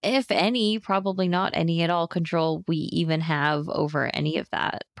 if any, probably not any at all control we even have over any of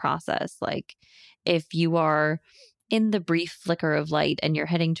that process. Like if you are in the brief flicker of light and you're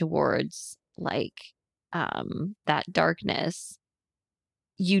heading towards like that darkness,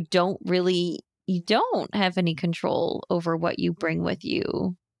 you don't have any control over what you bring with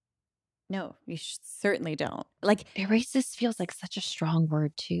you. No, you certainly don't. Like Erases feels like such a strong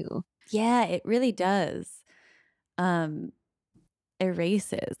word too. yeah, it really does.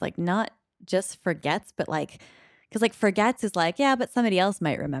 Erases, like not just forgets, but like, because like forgets is like, yeah, but somebody else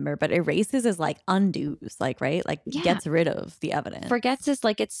might remember, but erases is like undoes, like, right? Like Yeah. gets rid of the evidence. Forgets is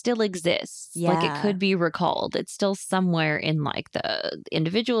like it still exists. Like it could be recalled. It's still somewhere in like the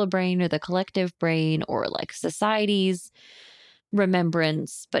individual brain or the collective brain or like societies.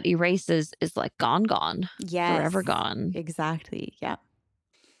 remembrance, but erases is like gone, Yes. forever gone. Exactly. Yeah.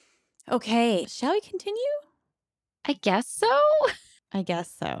 Okay. Shall we continue? I guess so. I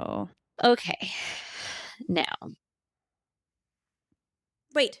guess so. Okay. Now.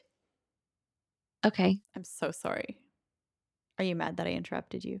 Wait. Okay. I'm so sorry. Are you mad that I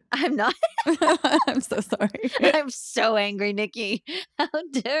interrupted you? I'm not. I'm so sorry. I'm so angry, Nikki. How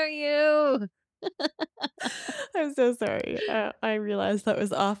dare you? I'm so sorry. I realized that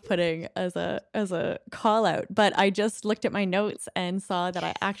was off-putting as a call out, but I just looked at my notes and saw that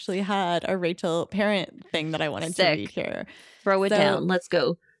I actually had a Rachel Parent thing that I wanted to read Sick. here. Throw it So down. Let's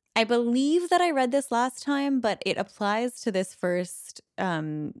go. I believe that I read this last time, but it applies to this first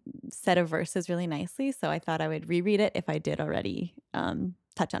set of verses really nicely. So I thought I would reread it if I did already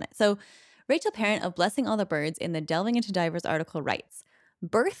touch on it. So Rachel Parent of Blessing All the Birds in the Delving into Divers article writes,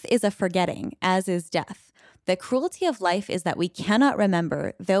 "Birth is a forgetting, as is death. The cruelty of life is that we cannot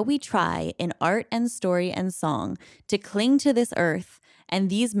remember, though we try in art and story and song, to cling to this earth and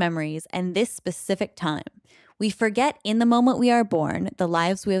these memories and this specific time. We forget in the moment we are born the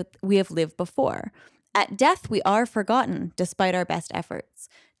lives we have lived before. At death, we are forgotten, despite our best efforts.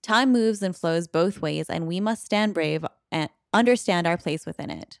 Time moves and flows both ways, and we must stand brave and understand our place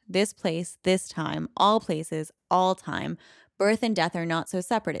within it. This place, this time, all places, all time. Birth and death are not so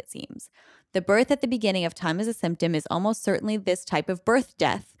separate, it seems. The birth at the beginning of time as a symptom is almost certainly this type of birth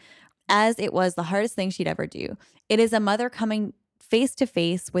death, as it was the hardest thing she'd ever do. It is a mother coming face to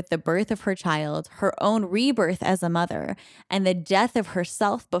face with the birth of her child, her own rebirth as a mother, and the death of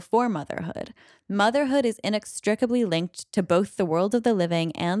herself before motherhood. Motherhood is inextricably linked to both the world of the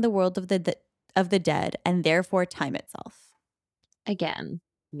living and the world of the dead, and therefore time itself." Again,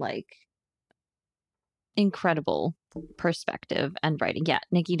 like incredible perspective and writing. Yeah,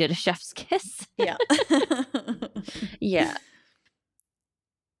 Nikki did a chef's kiss. Yeah. Yeah.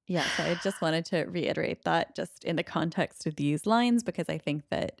 Yeah, so I just wanted to reiterate that just in the context of these lines, because I think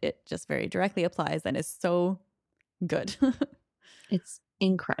that it just very directly applies and is so good. It's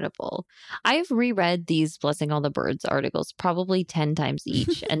incredible. I've reread these Blessing All the Birds articles probably 10 times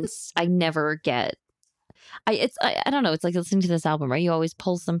each, and I never get. I don't know. It's like listening to this album, right? You always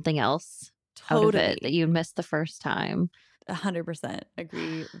pull something else out of it that you missed the first time. 100%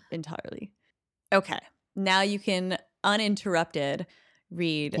 agree entirely. Okay, now you can uninterrupted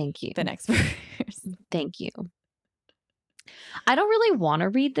read Thank you. the next verse. Thank you. I don't really want to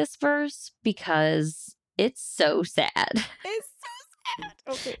read this verse because it's so sad. It's so sad.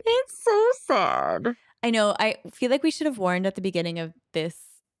 Okay. It's so sad. I know. I feel like we should have warned at the beginning of this,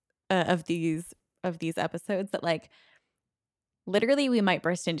 of these episodes that like literally we might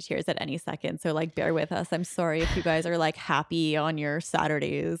burst into tears at any second. So like bear with us. I'm sorry if you guys are like happy on your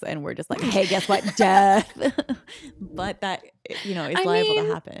Saturdays and we're just like, hey, guess what? Death. But that, is liable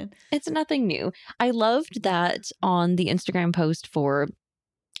to happen. It's nothing new. I loved that on the Instagram post for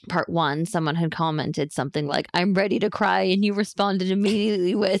part 1, someone had commented something like, "I'm ready to cry," and you responded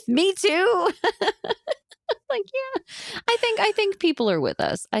immediately with, "Me too." Like, yeah, I think people are with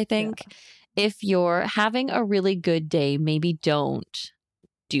us. I think if you're having a really good day, maybe don't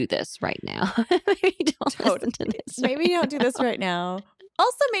do this right now. Maybe don't listen to this. Maybe don't do this right now.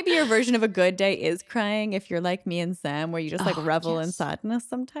 Also, maybe your version of a good day is crying if you're like me and Sam, where you just like revel in sadness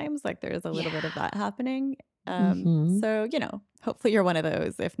sometimes. Like there's a little bit of that happening. So, hopefully you're one of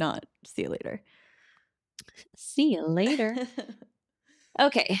those. If not, see you later. See you later.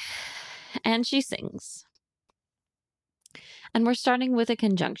 Okay. And she sings. And we're starting with a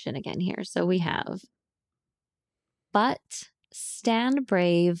conjunction again here. So we have, "But stand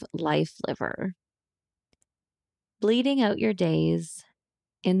brave, life liver, bleeding out your days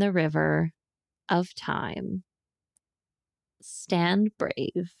in the river of time. Stand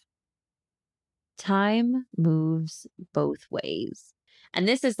brave. Time moves both ways." And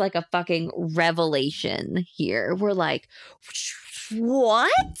this is like a fucking revelation here. We're like,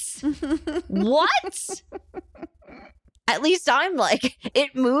 what? What? At least I'm like,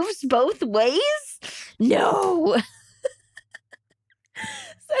 it moves both ways? No.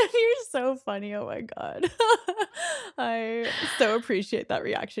 Sam, you're so funny. Oh my God. I so appreciate that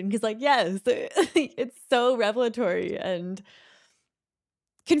reaction because, like, yes, it's so revelatory and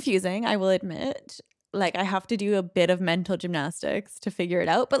confusing, I will admit. Like, I have to do a bit of mental gymnastics to figure it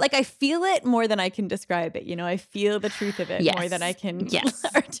out, but like, I feel it more than I can describe it. I feel the truth of it more than I can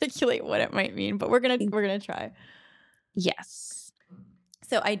articulate what it might mean. But we're gonna try. Yes.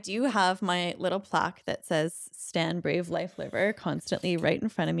 So I do have my little plaque that says "Stand Brave, Life Liver" constantly right in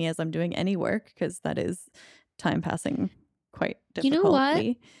front of me as I'm doing any work, because that is time passing quite difficultly. You know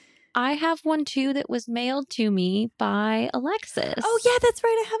what? I have one too that was mailed to me by Alexis. Oh, yeah, that's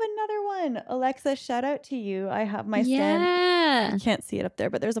right. I have another one. Alexa, shout out to you. I have my stand. Yeah. You can't see it up there,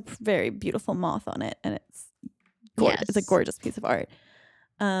 but there's a very beautiful moth on it, and it's gorgeous. Yes. It's a gorgeous piece of art.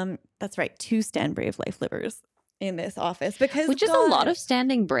 That's right. 2 Stand Brave Life Livers in this office because Which is a lot of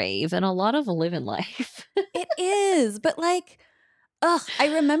standing brave and a lot of living life. It is, but like, I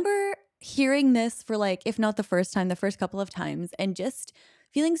remember hearing this for like, if not the first time, the first couple of times, and just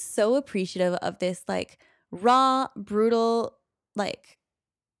feeling so appreciative of this like raw, brutal, like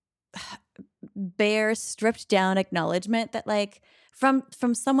bare, stripped down acknowledgement that like from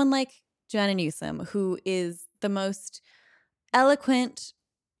someone like Joanna Newsom, who is the most eloquent.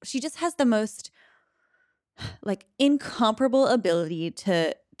 She just has the most like incomparable ability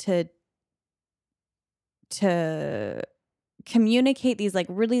to communicate these like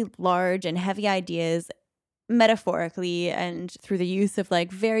really large and heavy ideas metaphorically and through the use of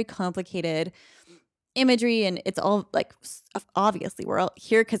like very complicated imagery. And it's all like obviously we're all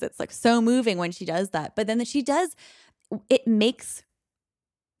here because it's like so moving when she does that, but then it makes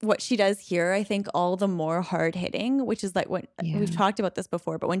what she does here, I think, all the more hard hitting, which is like when we've talked about this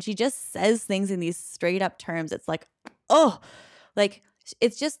before, but when she just says things in these straight up terms, it's like, oh, like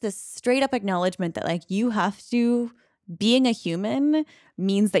it's just this straight up acknowledgement that like you have to, being a human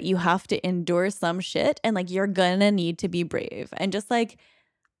means that you have to endure some shit and like you're gonna need to be brave. And just like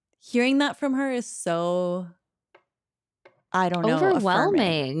hearing that from her is so, I don't know,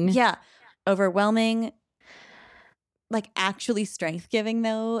 overwhelming. Yeah, overwhelming. Like actually strength giving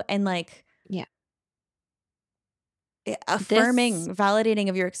though, and like affirming, validating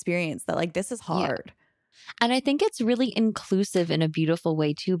of your experience that like this is hard. Yeah. And I think it's really inclusive in a beautiful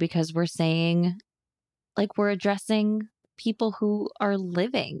way too, because we're saying like we're addressing people who are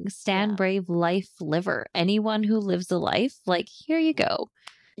living. Stand brave, life liver. Anyone who lives a life, like here you go.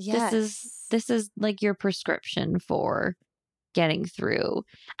 Yes. This is like your prescription for getting through.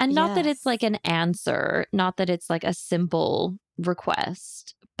 And not that it's like an answer, not that it's like a simple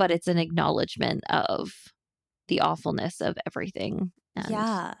request, but it's an acknowledgement of the awfulness of everything.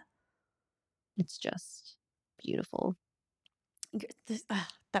 And it's just beautiful.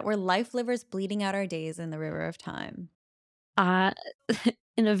 That we're life livers bleeding out our days in the river of time.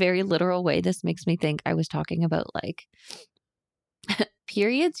 In a very literal way, this makes me think I was talking about like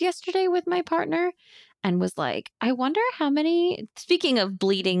periods yesterday with my partner and was like, I wonder how many, speaking of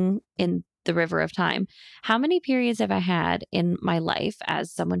bleeding in the river of time, how many periods have I had in my life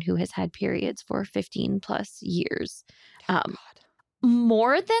as someone who has had periods for 15 plus years?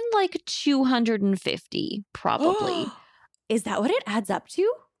 More than like 250, probably. Is that what it adds up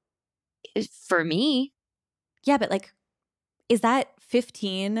to? For me. Yeah, but like, is that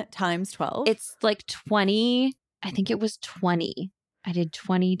 15 times 12? It's like 20. I think it was 20. I did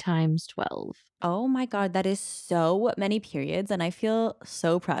 20 times 12. Oh my God, that is so many periods. And I feel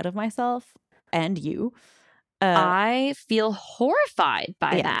so proud of myself and you. I feel horrified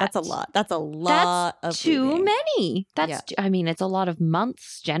by that. That's a lot. That's a lot of too bleeding. many. I mean, it's a lot of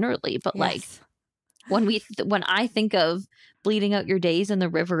months generally, but like when I think of bleeding out your days in the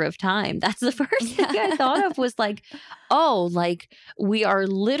river of time, that's the first thing I thought of was like, oh, like we are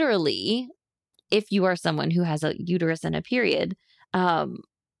literally, if you are someone who has a uterus and a period,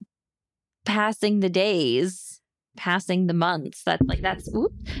 passing the days, passing the months. That's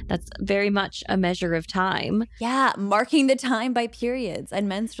very much a measure of time. Yeah, marking the time by periods and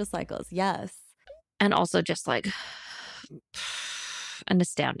menstrual cycles. Yes. And also just like an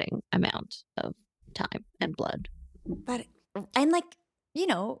astounding amount of time and blood. And like, you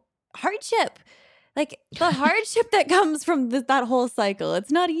know, hardship. Like the hardship that comes from that whole cycle.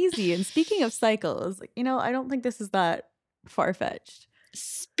 It's not easy. And speaking of cycles, you know, I don't think this is that far-fetched.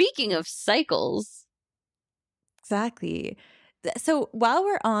 Speaking of cycles. Exactly. So while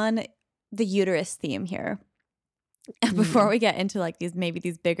we're on the uterus theme here, before we get into like these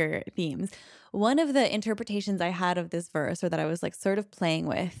bigger themes, one of the interpretations I had of this verse, or that I was like sort of playing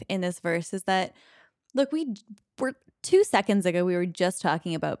with in this verse, is that, look, we were 2 seconds ago, we were just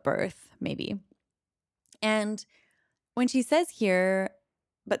talking about birth, maybe. And when she says here,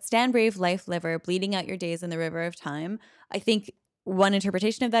 but stand brave, life liver, bleeding out your days in the river of time, I think one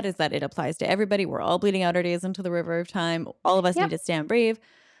interpretation of that is that it applies to everybody. We're all bleeding out our days into the river of time. All of us need to stand brave.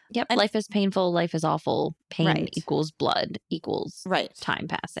 Yep. And life is painful. Life is awful. Pain equals blood equals time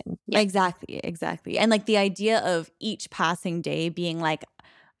passing. Yep. Exactly. And like the idea of each passing day being like,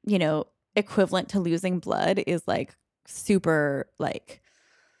 you know, equivalent to losing blood is like super like,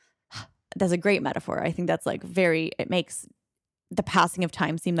 that's a great metaphor. I think that's like it makes the passing of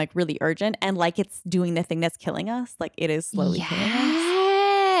time seem like really urgent and like it's doing the thing that's killing us. Like it is slowly killing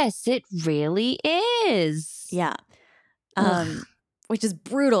us. Yes, it really is. Yeah. Ugh. Which is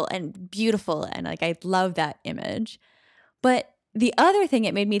brutal and beautiful. And like, I love that image. But the other thing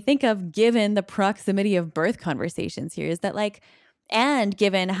it made me think of, given the proximity of birth conversations here, is that like, and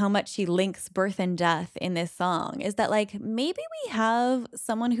given how much she links birth and death in this song, is that like maybe we have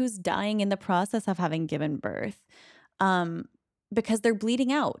someone who's dying in the process of having given birth, um, because they're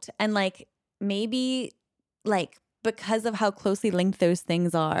bleeding out, and like maybe like because of how closely linked those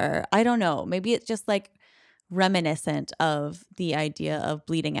things are. I don't know. Maybe it's just like reminiscent of the idea of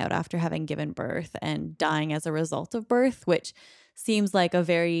bleeding out after having given birth and dying as a result of birth, which seems like a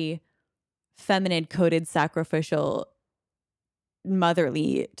very feminine coded sacrificial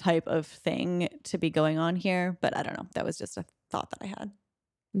motherly type of thing to be going on here. But I don't know. That was just a thought that I had.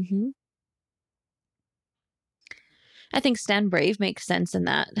 Mm-hmm. I think Stand Brave makes sense in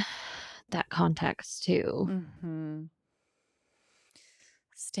that context too. Mm-hmm.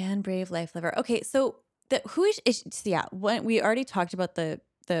 Stand Brave, Life Liver. Okay, so who is so yeah, when we already talked about the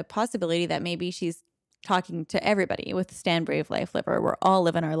possibility that maybe she's talking to everybody with Stand Brave, Life Liver. We're all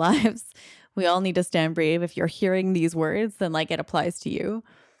living our lives. We all need to stand brave. If you're hearing these words, then like it applies to you.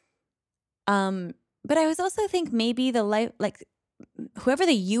 But I was also think maybe the life, like whoever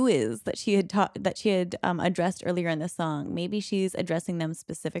the you is that she had taught, that she had addressed earlier in the song, maybe she's addressing them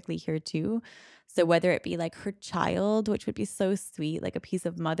specifically here too. So whether it be like her child, which would be so sweet, like a piece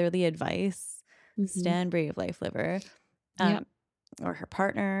of motherly advice, Mm-hmm. stand brave, life liver, Yep. or her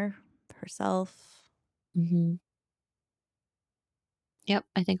partner, herself. Mm-hmm. Yep.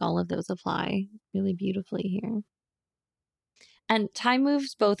 I think all of those apply really beautifully here. And time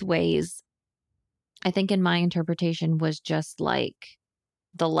moves both ways. I think in my interpretation was just like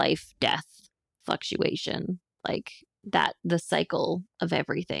the life death fluctuation, like that, the cycle of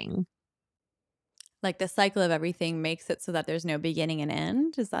everything. Like the cycle of everything makes it so that there's no beginning and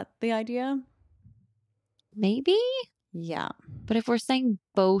end. Is that the idea? Maybe. Yeah. But if we're saying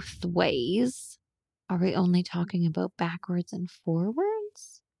both ways, are we only talking about backwards and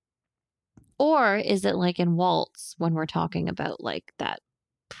forwards? Or is it like in Waltz when we're talking about like that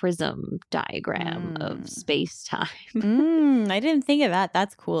prism diagram of space time? I didn't think of that.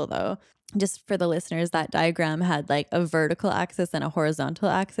 That's cool though. Just for the listeners, that diagram had like a vertical axis and a horizontal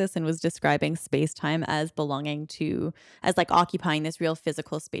axis and was describing space time as belonging to, as like occupying this real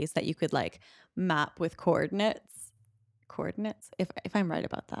physical space that you could like map with coordinates. Coordinates, if I'm right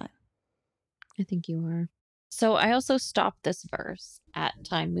about that. I think you are. So I also stopped this verse at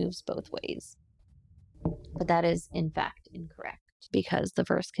time moves both ways. But that is in fact incorrect because the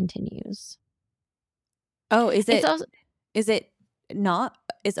verse continues. Oh, It's also is it not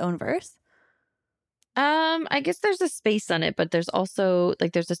its own verse? I guess there's a space on it, but there's also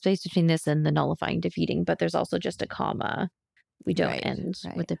like there's a space between this and the nullifying defeating, but there's also just a comma. We don't Right, end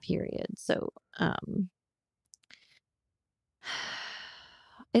right. with a period. So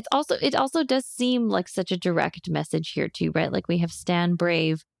it also does seem like such a direct message here too, right? Like we have stand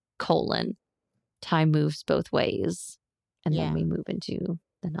brave, time moves both ways. And then we move into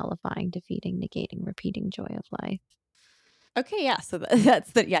the nullifying, defeating, negating, repeating joy of life. Okay, yeah. So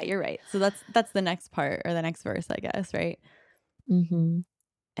that's the, yeah, you're right. So that's the next part or the next verse, I guess, right? Mm-hmm.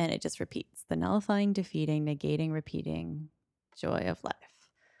 And it just repeats the nullifying, defeating, negating, repeating joy of life.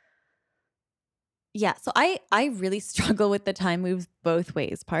 Yeah, so I really struggle with the time moves both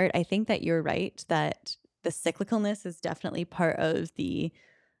ways part. I think that you're right that the cyclicalness is definitely part of the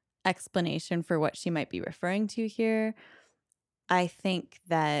explanation for what she might be referring to here. I think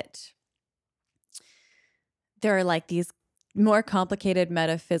that there are like these more complicated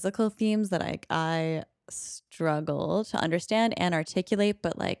metaphysical themes that I struggle to understand and articulate,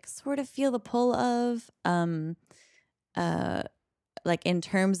 but like sort of feel the pull of uh like in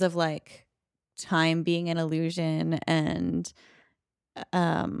terms of like time being an illusion and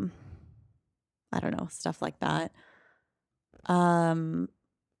um I don't know, stuff like that.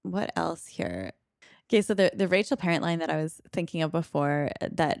 What else here? Okay, so the Rachel Parent line that I was thinking of before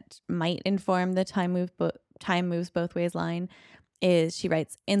that might inform the time moves both ways line is she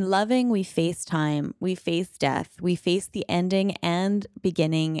writes, "In loving, we face time, we face death, we face the ending and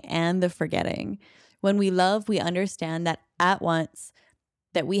beginning and the forgetting. When we love, we understand that at once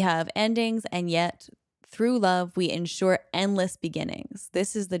that we have endings, and yet through love, we ensure endless beginnings.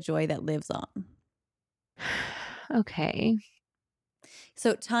 This is the joy that lives on." Okay.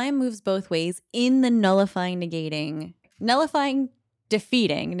 So time moves both ways in the nullifying,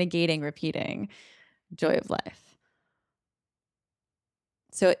 defeating, negating, repeating joy of life.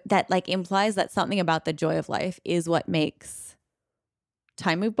 So that like implies that something about the joy of life is what makes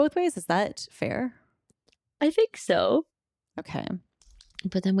time move both ways. Is that fair? I think so. Okay.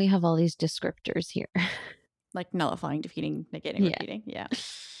 But then we have all these descriptors here. Like nullifying, defeating, negating, Yeah. repeating. Yeah.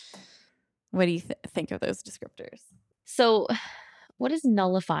 What do you think of those descriptors? So what does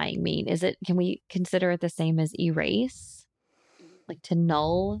nullifying mean? Can we consider it the same as erase? Like to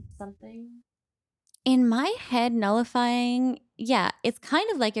null something? In my head, nullifying, yeah, it's kind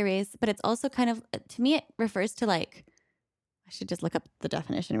of like erase, but it's also kind of, to me, it refers to like, I should just look up the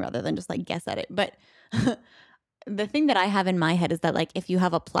definition rather than just like guess at it. But the thing that I have in my head is that like if you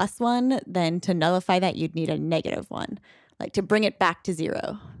have a +1, then to nullify that, you'd need a -1, like to bring it back to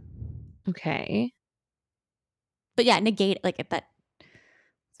 0. Okay. But yeah, negate, like that,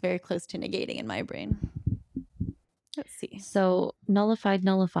 it's very close to negating in my brain. Let's see. So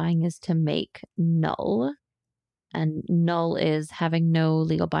nullifying is to make null. And null is having no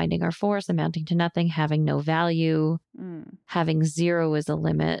legal binding or force, amounting to nothing, having no value, having 0 is a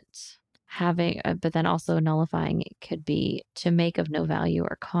limit, but then also nullifying it could be to make of no value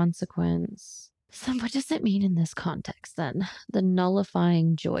or consequence. So what does it mean in this context then? The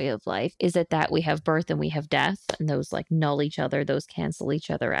nullifying joy of life. Is it that we have birth and we have death and those like null each other, those cancel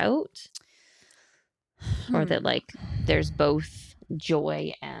each other out? Or that like there's both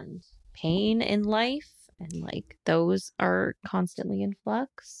joy and pain in life and like those are constantly in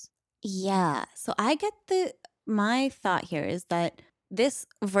flux? Yeah. So I get my thought here is that this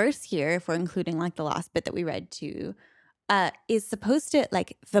verse here, if we're including like the last bit that we read too, is supposed to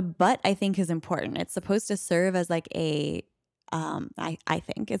like the but I think is important. It's supposed to serve as like I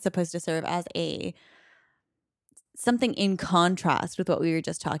think it's supposed to serve as a something in contrast with what we were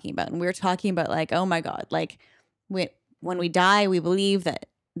just talking about. And we were talking about like, oh my God, like when we die, we believe that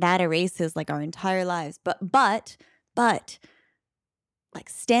erases like our entire lives. But like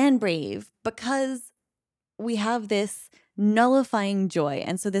stand brave because we have this nullifying joy.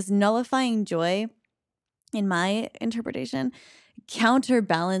 And so this nullifying joy, in my interpretation,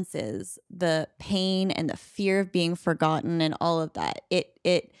 counterbalances the pain and the fear of being forgotten and all of that.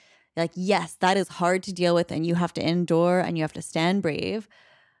 It like, yes, that is hard to deal with and you have to endure and you have to stand brave,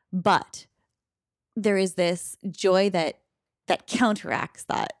 but there is this joy that counteracts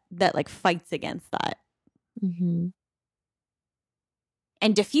that like fights against that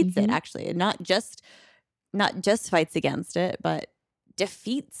and defeats it, actually, and not just fights against it, but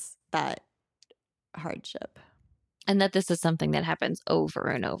defeats that hardship. And that this is something that happens over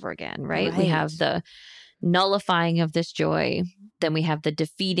and over again, right? We have Right. the nullifying of this joy, then we have the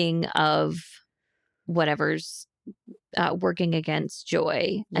defeating of whatever's working against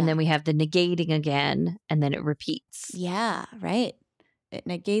joy, and then we have the negating again, and then it repeats. Yeah, right. It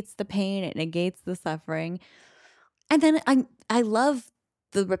negates the pain, it negates the suffering. And then I love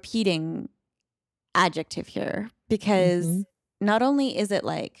the repeating adjective here because not only is it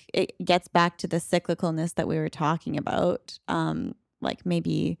like it gets back to the cyclicalness that we were talking about, like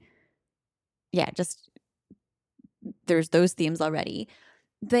maybe, yeah, just there's those themes already,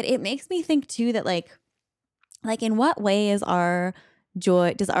 but it makes me think too that like in what way is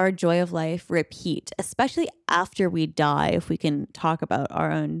does our joy of life repeat, especially after we die, if we can talk about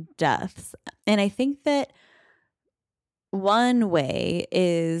our own deaths. And I think that one way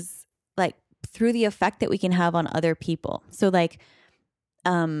is like through the effect that we can have on other people. So like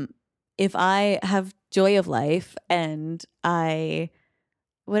if I have joy of life and I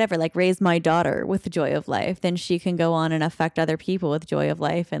like raise my daughter with the joy of life, then she can go on and affect other people with joy of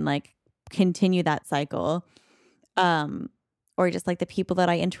life and like continue that cycle. Or just like the people that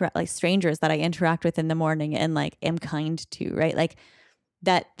I interact, like strangers that I interact with in the morning and like am kind to, right? Like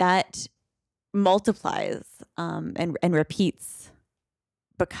that multiplies and repeats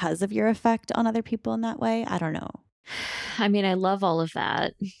because of your effect on other people in that way. I don't know. I mean, I love all of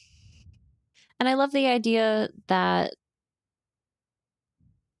that. And I love the idea that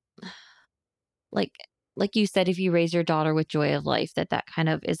like you said, if you raise your daughter with joy of life, that kind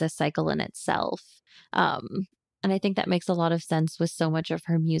of is a cycle in itself. And I think that makes a lot of sense with so much of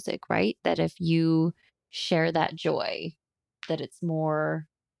her music, right? That if you share that joy, that it's more,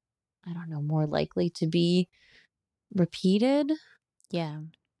 I don't know, more likely to be repeated. Yeah.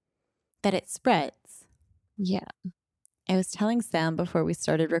 That it spreads. Yeah. I was telling Sam before we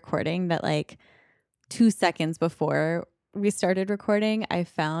started recording that like 2 seconds before we started recording, I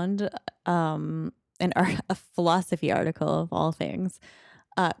found a philosophy article of all things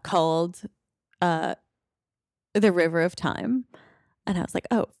called The River of Time. And I was like,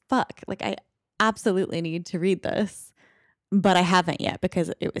 oh, fuck. Like, I absolutely need to read this. But I haven't yet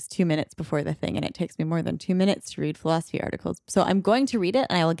because it was 2 minutes before the thing and it takes me more than 2 minutes to read philosophy articles. So I'm going to read it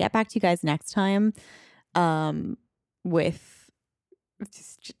and I will get back to you guys next time with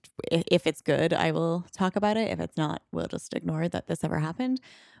if it's good, I will talk about it. If it's not, we'll just ignore that this ever happened.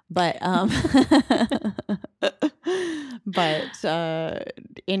 But but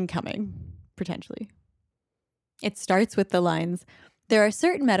incoming, potentially. It starts with the lines, "There are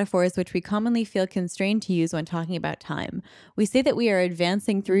certain metaphors which we commonly feel constrained to use when talking about time. We say that we are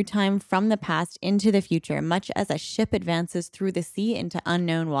advancing through time from the past into the future, much as a ship advances through the sea into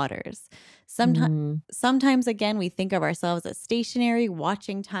unknown waters. Sometimes Mm. Sometimes, again, we think of ourselves as stationary,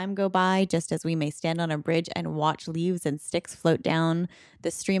 watching time go by, just as we may stand on a bridge and watch leaves and sticks float down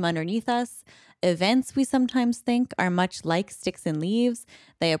the stream underneath us. Events, we sometimes think, are much like sticks and leaves.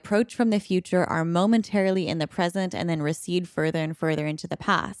 They approach from the future, are momentarily in the present, and then recede further and further into the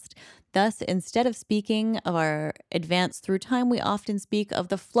past. Thus, instead of speaking of our advance through time, we often speak of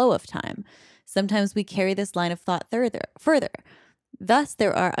the flow of time. Sometimes we carry this line of thought further. Thus,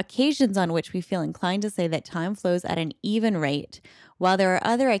 there are occasions on which we feel inclined to say that time flows at an even rate, while there are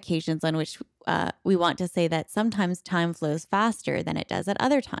other occasions on which we want to say that sometimes time flows faster than it does at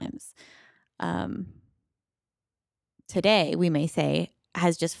other times. Today, we may say,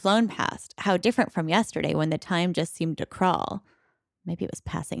 has just flown past. How different from yesterday when the time just seemed to crawl. Maybe it was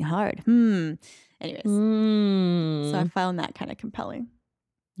passing hard. Anyways, so I Mm. found that kind of compelling.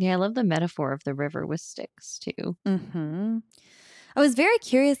 Yeah, I love the metaphor of the river with sticks too. Mm-hmm. I was very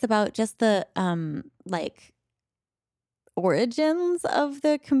curious about just the like origins of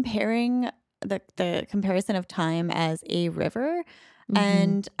the comparison of time as a river. Mm-hmm.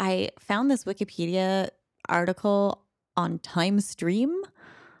 And I found this Wikipedia article on time stream.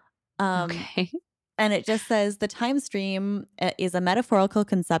 Okay. And it just says the time stream is a metaphorical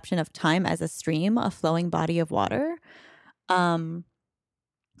conception of time as a stream, a flowing body of water. Um,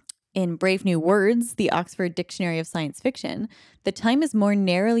 in Brave New Words, the Oxford Dictionary of Science Fiction, the term is more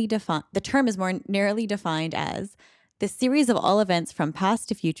narrowly defined as the series of all events from past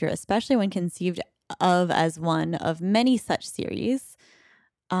to future, especially when conceived of as one of many such series.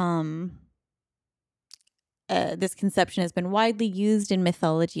 This conception has been widely used in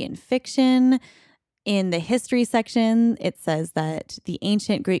mythology and fiction. In the history section, it says that the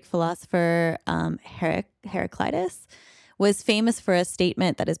ancient Greek philosopher Heraclitus was famous for a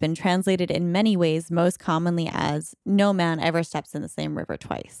statement that has been translated in many ways, most commonly as "No man ever steps in the same river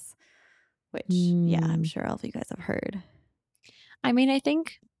twice," which, yeah, I'm sure all of you guys have heard. I mean, I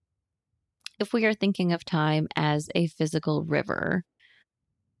think if we are thinking of time as a physical river,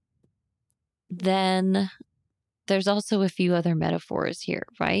 then there's also a few other metaphors here,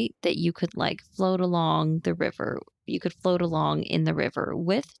 right? That you could like float along the river. You could float along in the river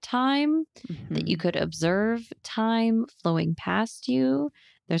with time, that you Mm-hmm. could observe time flowing past you.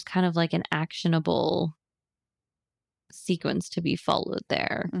 There's kind of like an actionable sequence to be followed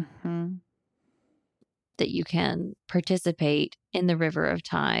there, Mm-hmm. that you can participate in the river of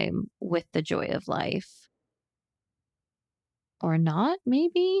time with the joy of life. Or not,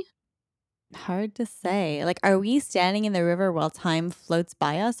 maybe? Hard to say. Like, are we standing in the river while time floats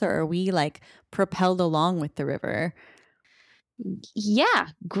by us, or are we like propelled along with the river? Yeah.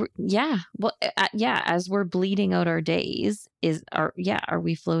 Yeah. Well, yeah, as we're bleeding out our days, are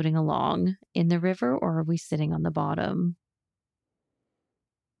we floating along in the river or are we sitting on the bottom?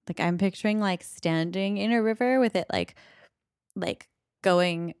 Like, I'm picturing like standing in a river with it like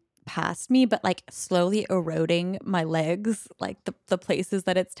going past me, but like slowly eroding my legs, like the places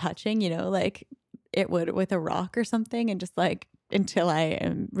that it's touching, like it would with a rock or something, and just like until I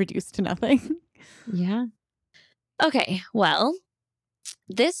am reduced to nothing. Yeah. Okay. Well,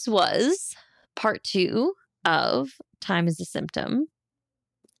 this was part 2 of Time is a Symptom.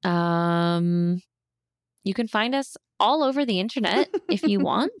 You can find us all over the internet if you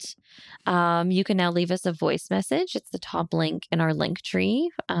want. You can now leave us a voice message. It's the top link in our link tree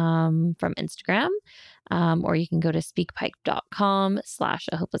from Instagram. Or you can go to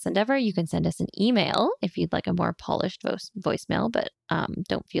speakpipe.com/a hopeless endeavor. You can send us an email if you'd like a more polished voicemail, but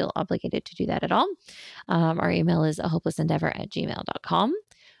don't feel obligated to do that at all. Our email is ahopelessendeavor@gmail.com.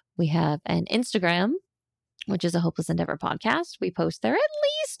 We have an Instagram, which is a Hopeless Endeavor podcast. We post there at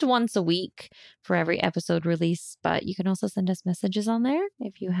least once a week for every episode release, but you can also send us messages on there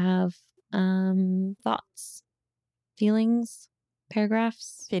if you have thoughts, feelings,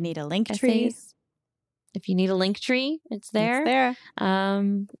 paragraphs, If you need a link tree, essays. If you need a link tree, it's it's there. there.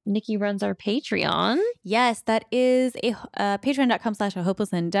 Nikki runs our Patreon. Yes, that is patreon.com/a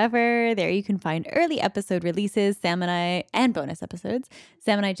hopeless endeavor. There you can find early episode releases, and bonus episodes.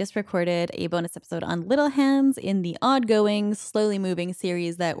 Sam and I just recorded a bonus episode on Little Hands in the ongoing, slowly moving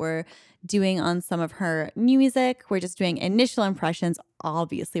series that we're doing on some of her new music. We're just doing initial impressions.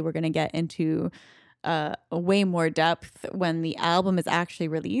 Obviously, we're going to get into way more depth when the album is actually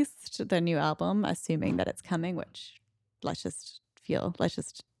released, the new album, assuming that it's coming, which let's just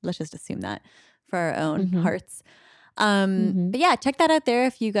assume that for our own hearts. But yeah, check that out there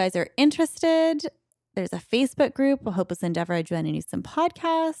if you guys are interested. There's a Facebook group, A Hopeless Endeavor, I Join a New Some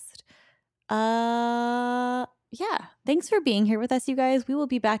podcast. Yeah, thanks for being here with us, you guys. We will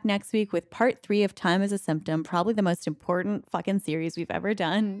be back next week with part 3 of Time as a Symptom, probably the most important fucking series we've ever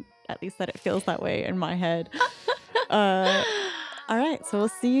done. At least that it feels that way in my head. All right, so we'll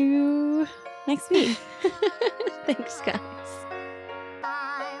see you next week. Thanks, guys.